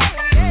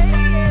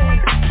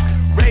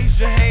 Raise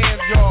your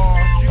hands, y'all,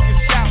 you can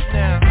shout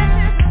now.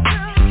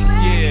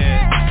 Yeah,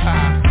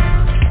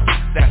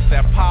 that's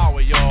that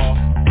power, y'all.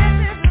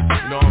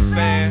 You know what I'm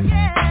saying?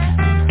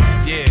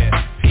 Yeah,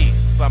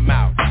 peace, I'm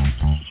out.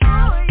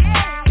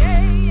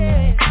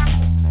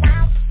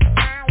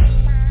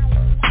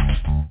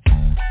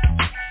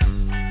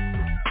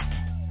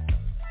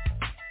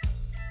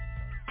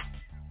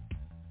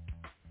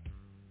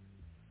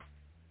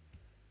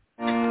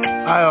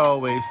 I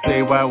always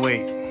say, why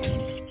wait?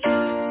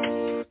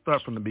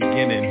 Start from the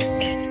beginning.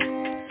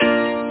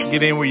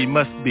 Get in where you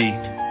must be.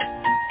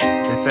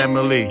 Hey,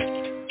 family,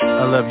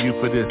 I love you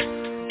for this.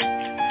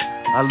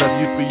 I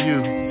love you for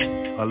you.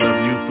 I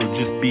love you for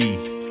just be.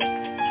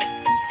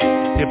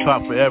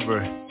 Hip-hop forever.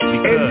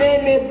 Because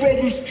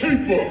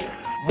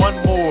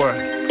one more,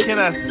 can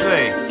I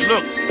say?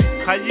 Look,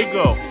 how you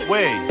go?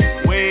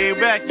 Way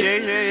back,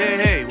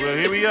 yeah. Well,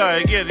 here we are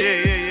again,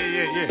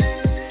 yeah.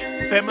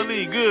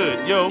 Family,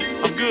 good, yo,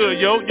 I'm good,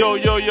 yo,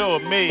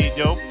 I'm made,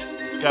 yo.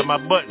 Got my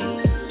button,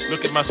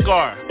 look at my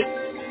scar.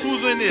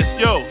 Who's in this,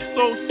 yo,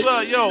 so,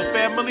 yo,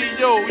 family,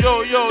 yo,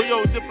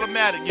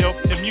 diplomatic, yo,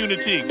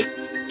 immunity.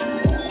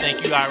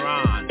 Thank you,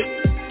 Iran.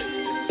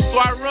 So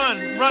I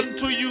run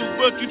to you,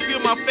 but you feel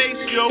my face,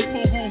 yo,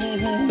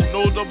 hoo.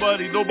 No,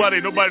 nobody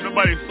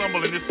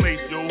stumble in this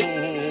place, yo,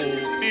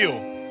 feel.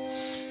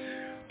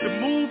 The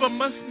move I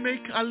must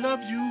make, I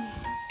love you.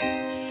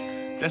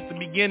 That's the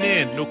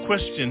beginning, no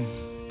question.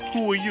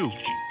 Who are you?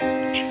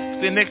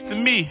 Stay next to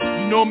me.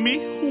 You know me?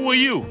 Who are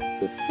you?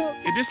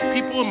 If this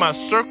people in my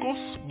circles,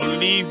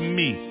 believe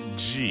me,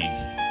 G.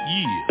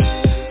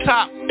 Yeah.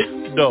 Top,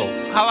 though.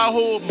 How I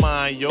hold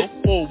mine, yo.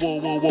 Whoa.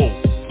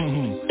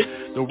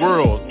 The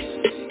world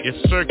is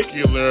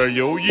circular,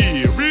 yo.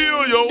 Yeah.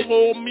 Real, yo.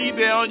 Hold me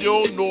down,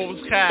 yo.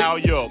 North Cal,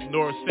 yo.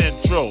 North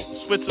Central,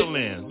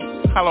 Switzerland.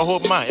 How I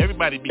hold mine.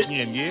 Everybody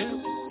begin, yeah?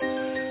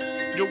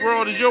 Your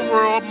world is your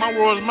world, my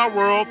world is my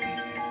world.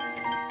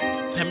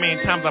 How many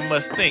times I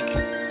must think,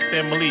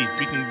 family,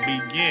 we can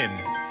begin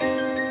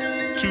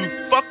to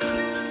fuck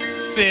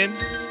sin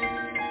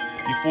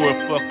before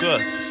it fuck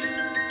us.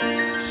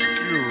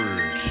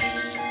 Scourge,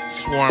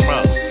 swarm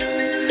up.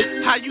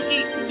 How you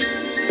eat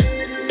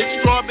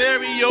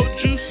strawberry, yo,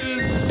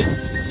 juices?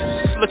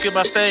 Look at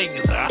my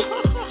things.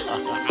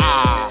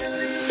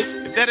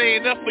 If that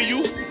ain't enough for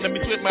you, let me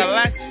switch my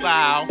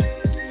lifestyle.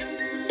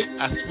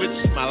 I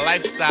switched my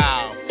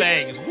lifestyle,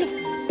 things.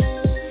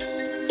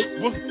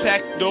 Woof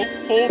pack dope,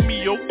 hold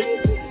me yo.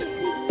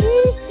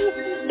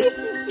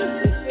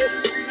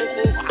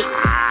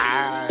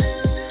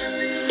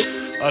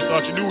 I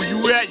thought you knew where you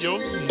were at, yo.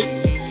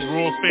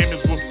 World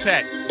famous Wolf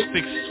Pack,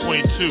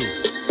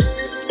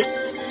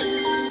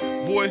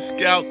 622. Boy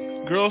Scout,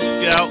 Girl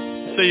Scout,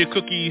 say your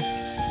cookies.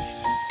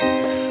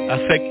 I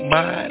take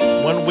mine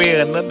one way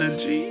or another,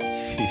 G.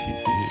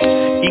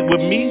 Eat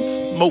with me,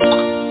 smoke.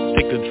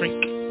 Take a drink.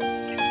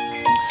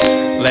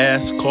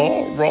 Last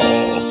call,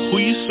 raw. Who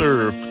you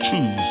serve?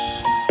 Choose.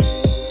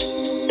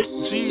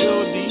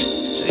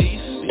 G-O-D-J-C.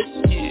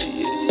 Yeah.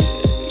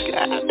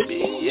 Got me.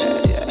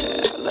 Yeah.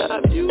 I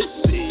love you.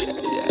 See.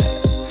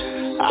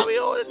 Yeah. I'll be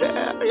on it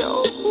down,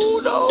 yo.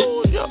 Who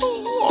knows, yo?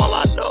 All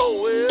I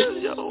know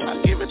is, yo,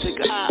 I give it to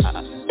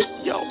God.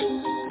 Yo.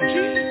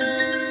 G-O-D-J-C.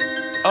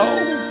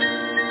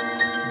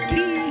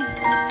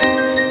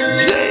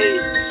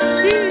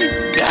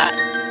 Got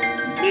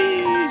me.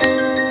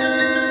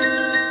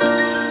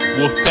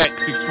 Wolfpack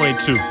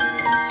 622.